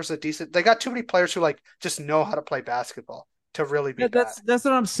Tucker's a decent. They got too many players who like just know how to play basketball to really be Yeah, bad. that's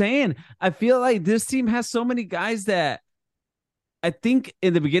what I'm saying. I feel like this team has so many guys that I think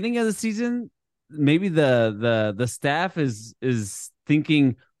in the beginning of the season, maybe the staff is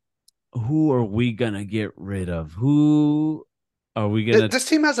thinking, who are we gonna get rid of? Who are we gonna? This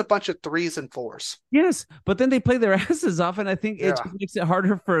team has a bunch of threes and fours. Yes, but then they play their asses off, and I think it Yeah. just makes it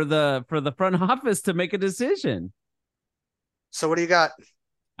harder for the front office to make a decision. So what do you got?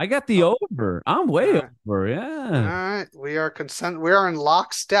 I got the Oh, over. I'm all way right. over. All Yeah. right. We are consent. We are in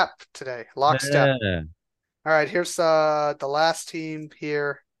lockstep today. Lockstep. Yeah. All right. Here's the last team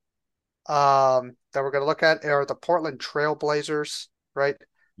here. That we're going to look at are the Portland Trail Blazers, right?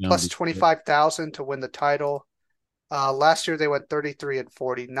 No, Plus 25,000 to win the title. Last year they went 33 and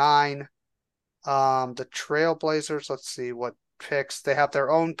 49. The Trail Blazers, let's see what picks. They have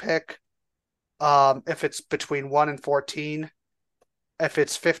their own pick. If it's between 1 and 14, if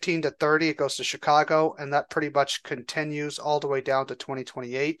it's 15 to 30, it goes to Chicago, and that pretty much continues all the way down to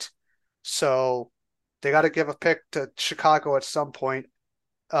 2028. So they got to give a pick to Chicago at some point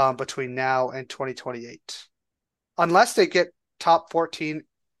between now and 2028. Unless they get top 14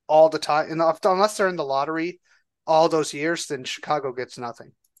 all the time, and unless they're in the lottery all those years, then Chicago gets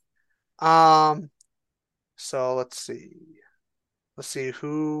nothing. Um, so let's see. Let's see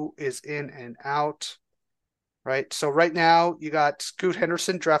who is in and out. Right. So right now you got Scoot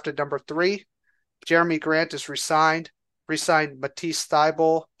Henderson drafted number 3. Jeremy Grant is resigned. Resigned Matisse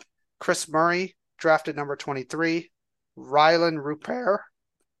Thybulle. Chris Murray drafted number 23. Rylan Rupert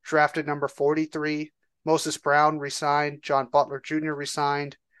drafted number 43. Moses Brown resigned. John Butler Jr.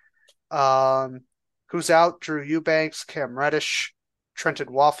 resigned. Um, who's out? Drew Eubanks, Cam Reddish, Trenton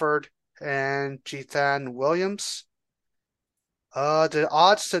Wofford, and Jethan Williams. The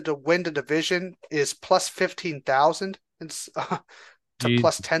odds to win the division is plus 15,000 to Jeez.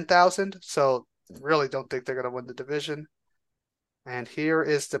 plus 10,000. So really don't think they're going to win the division. And here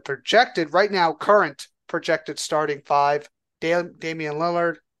is the projected, right now, current projected starting five. Damian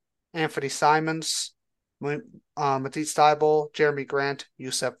Lillard, Anthony Simons, Matisse Thybulle, Jeremy Grant,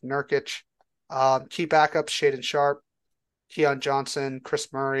 Yusef Nurkic. Key backups, Shaden Sharp, Keon Johnson,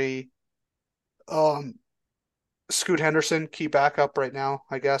 Chris Murray, um, Scoot Henderson, key backup right now,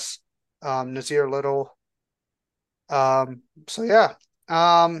 I guess. Nazir Little. So yeah.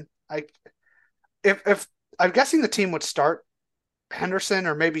 I if I'm guessing the team would start Henderson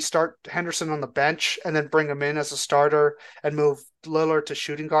or maybe start Henderson on the bench and then bring him in as a starter and move Lillard to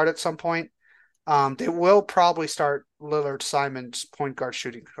shooting guard at some point. They will probably start Lillard Simon's point guard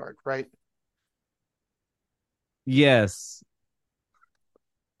shooting guard, right? Yes.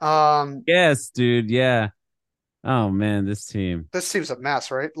 Um, Yes, dude. Yeah. Oh man, this team. this team's a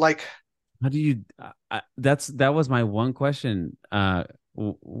mess, right? Like, How do you that was my one question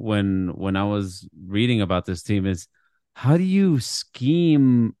when I was reading about this team is how do you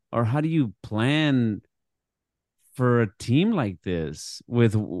scheme or how do you plan for a team like this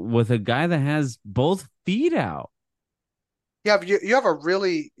with a guy that has both feet out? you have a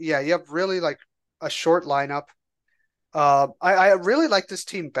really you have really like a short lineup. I really like this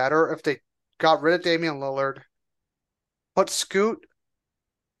team better if they got rid of Damian Lillard, put Scoot,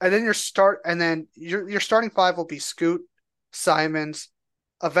 and then your starting five will be Scoot, Simons,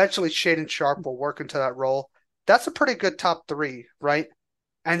 eventually Shaden Sharp will work into that role. That's a pretty good top three, right?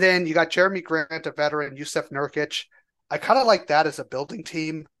 And then you got Jeremy Grant, a veteran, Yusef Nurkic. I kind of like that as a building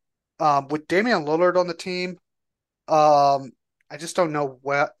team. With Damian Lillard on the team, um, I just don't know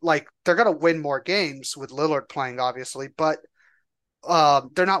what like they're gonna win more games with Lillard playing, obviously, but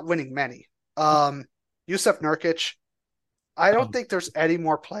they're not winning many. Yusef Nurkic, I don't Um, think there's any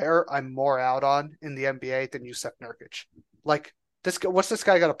more player I'm more out on in the NBA than Yusef Nurkic. Like what's this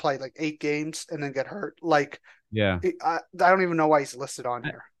guy got to play like 8 games and then get hurt? Like yeah. I don't even know why he's listed on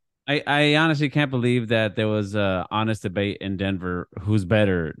I, here. I honestly can't believe that there was a honest debate in Denver who's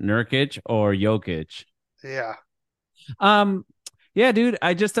better, Nurkic or Jokic. Yeah, Um, yeah, dude,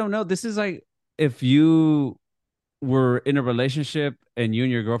 I just don't know. This is like if you were in a relationship and you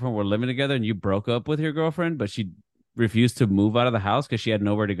and your girlfriend were living together and you broke up with your girlfriend, but she refused to move out of the house because she had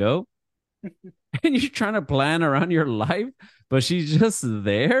nowhere to go, and you're trying to plan around your life, but she's just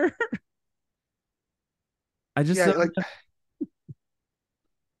there. I just yeah, don't. like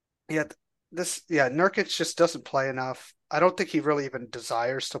yeah, Nurkic just doesn't play enough. I don't think he really even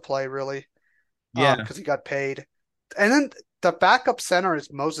desires to play really, Yeah, because he got paid. And then the backup center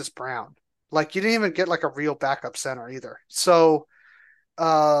is Moses Brown. Like you didn't even get like a real backup center either. So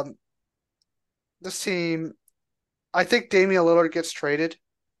um, this team, I think Damian Lillard gets traded.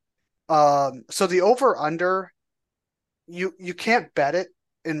 So the over under you can't bet it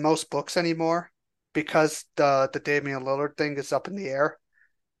in most books anymore because the Damian Lillard thing is up in the air.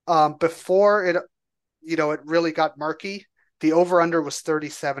 Before it, it really got murky. The over under was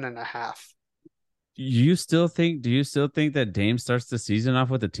 37 and a half. do you still think that Dame starts the season off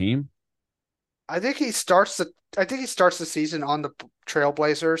with the team? I think he starts the season on the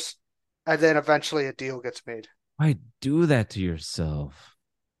Trailblazers, and then eventually a deal gets made. Why do that to yourself?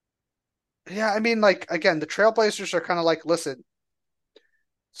 Yeah, I mean, like again, the Trailblazers are kind of like, listen,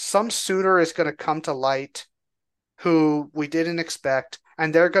 some suitor is going to come to light who we didn't expect,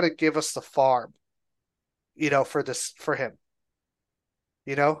 and they're going to give us the farm, for him,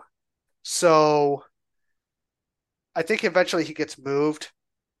 you know. So I think eventually he gets moved.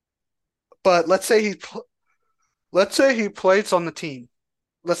 But let's say he plays on the team.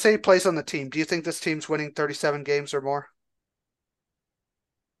 Let's say he plays on the team. Do you think this team's winning 37 games or more?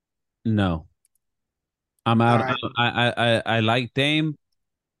 No, I'm All out. right. I like Dame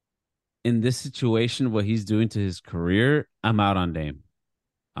in this situation. What he's doing to his career, I'm out on Dame.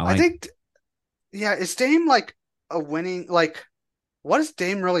 I I like. think, yeah, is Dame like a winning, like, what has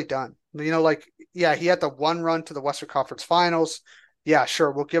Dame really done? Like, yeah, he had the one run to the Western Conference Finals. Yeah,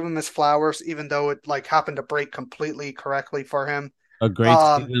 sure, we'll give him his flowers, even though it like happened to break completely correctly for him. A great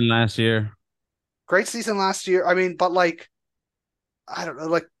Um, season last year. Great season last year. I mean, but like, I don't know,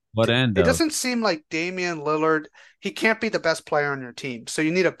 like, What end it though? doesn't seem like Damian Lillard, he can't be the best player on your team. So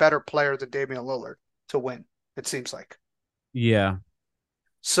you need a better player than Damian Lillard to win, it seems like. Yeah.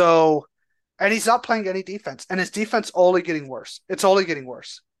 So, and he's not playing any defense, and his defense only getting worse. It's only getting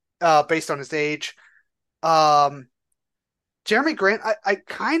worse, based on his age. Um, Jeremy Grant, I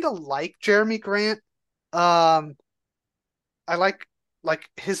kind of like Jeremy Grant. Um, I like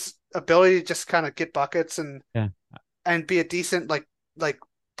his ability to just kind of get buckets Yeah. and be a decent like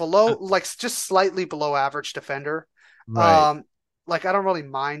below like just slightly below average defender. Right. Um, like I don't really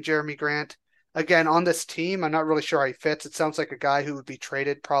mind Jeremy Grant. Again, on this team, I'm not really sure how he fits. It sounds like a guy who would be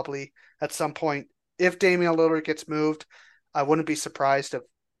traded probably at some point. If Damian Lillard gets moved, I wouldn't be surprised if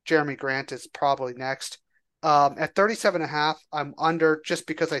Jeremy Grant is probably next. At 37 and a half, I'm under just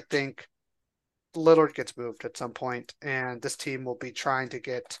because I think Lillard gets moved at some point, and this team will be trying to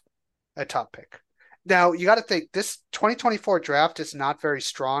get a top pick. Now, you got to think this 2024 draft is not very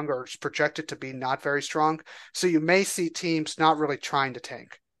strong or is projected to be not very strong. So you may see teams not really trying to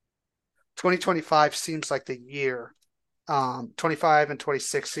tank. 2025 seems like the year. 25 and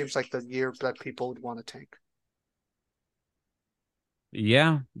 26 seems like the year that people would want to tank.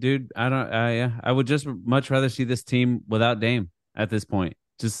 Yeah, dude. I don't. Yeah, I would just much rather see this team without Dame at this point.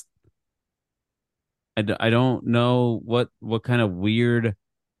 Just I don't know what kind of weird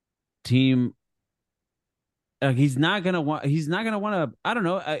team. He's not gonna want. He's not gonna want to. I don't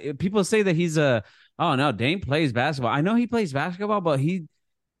know. People say that he's a. Oh no, Dame plays basketball. I know he plays basketball, but he's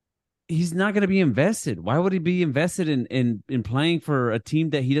not gonna be invested. Why would he be invested in playing for a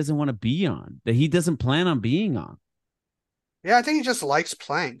team that he doesn't want to be on, that he doesn't plan on being on? Yeah, I think he just likes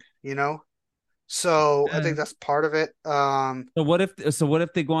playing. So I Yeah. think that's part of it. So what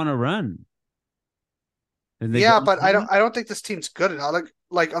if they go on a run and they go Yeah, on but a run? I don't think this team's good enough.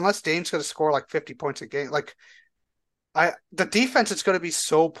 Like unless Dame's going to score like 50 points a game, like I the defense is going to be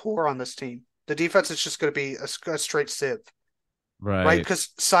so poor on this team. The defense is just going to be a straight sieve, right? Right. Because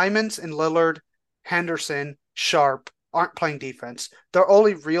Simons and Lillard, Henderson, Sharp aren't playing defense. Their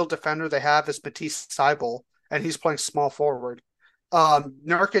only real defender they have is Matisse Thybulle, and he's playing small forward.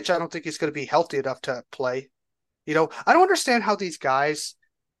 Nurkic, I don't think he's going to be healthy enough to play. I don't understand how these guys,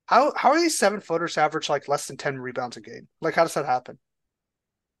 how are these 7 footers average like less than 10 rebounds a game? Like, how does that happen?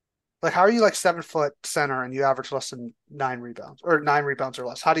 Like, how are you like 7 foot center and you average less than 9 rebounds or 9 rebounds or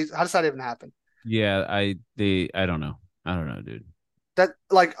less? How does that even happen? Yeah, I don't know. I don't know, dude. That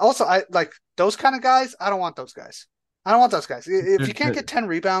like also I like those kind of guys. I don't want those guys. I don't want those guys. If They're, you can't they're, get 10 they're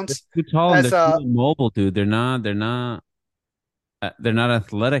rebounds too tall and as they're too a immobile, dude. They're not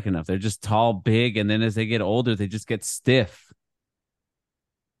athletic enough. They're just tall, big, and then as they get older, they just get stiff.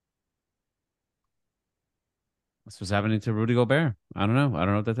 That's what's happening to Rudy Gobert. I don't know. I don't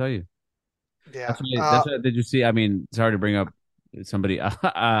know what to tell you. yeah, That's why did you see? I mean, sorry to bring up somebody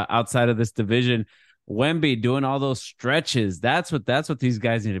outside of this division. Wemby doing all those stretches. That's what these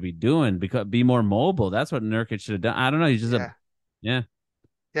guys need to be doing because be more mobile. That's what Nurkic should have done. I don't know. He's just a yeah, yeah.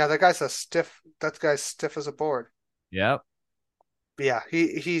 yeah. That guy's a stiff. That guy's stiff as a board. Yep. But yeah,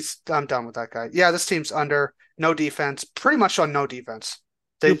 he's. I'm done with that guy. Yeah, this team's under no defense, pretty much on no defense.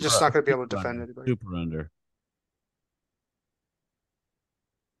 They're just Super not going to be able to super defend under. anybody. Super under.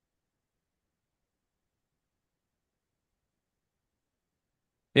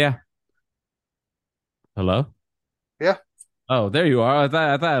 Yeah. Hello? Yeah, Oh, there you are. I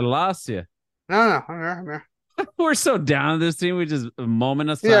thought I lost you. no, I'm here. I'm here. We're so down this team. We just a moment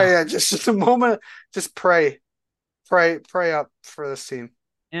of Yeah, silence. yeah. Just a moment. Just pray up for this team.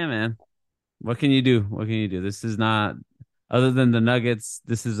 Yeah, man. What can you do? What can you do? This is not other than the Nuggets,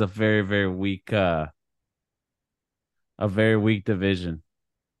 this is a very, very weak a very weak division.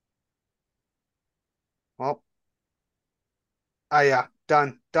 Well, yeah,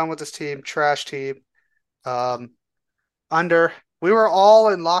 done with this team. Trash team. Um, under. We were all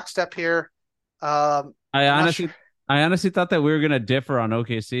in lockstep here. I I'm not sure. honestly I honestly thought that we were gonna differ on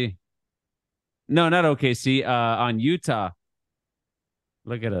OKC. No, not OKC, on Utah.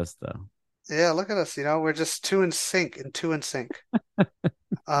 Look at us though. Yeah, look at us. We're just two in sync and two in sync.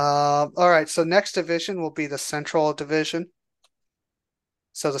 All right. So next division will be the Central Division.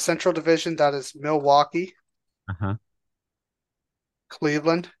 So the Central Division, that is Milwaukee, Uh-huh.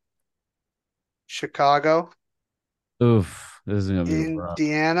 Cleveland, Chicago, Oof. This is gonna be rough.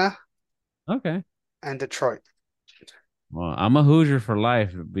 Indiana, Okay. and Detroit. Well, I'm a Hoosier for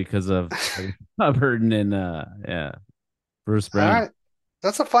life because of Hubbard and yeah, Bruce All Brown. right.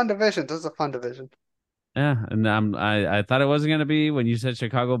 That's a fun division. This is a fun division. Yeah, and I thought it wasn't gonna be when you said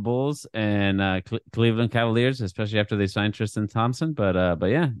Chicago Bulls and Cleveland Cavaliers, especially after they signed Tristan Thompson. But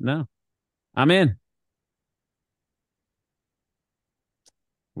yeah, no, I'm in.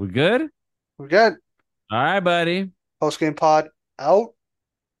 We good? We're good. All right, buddy. Post game pod out.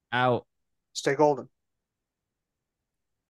 Out. Stay golden.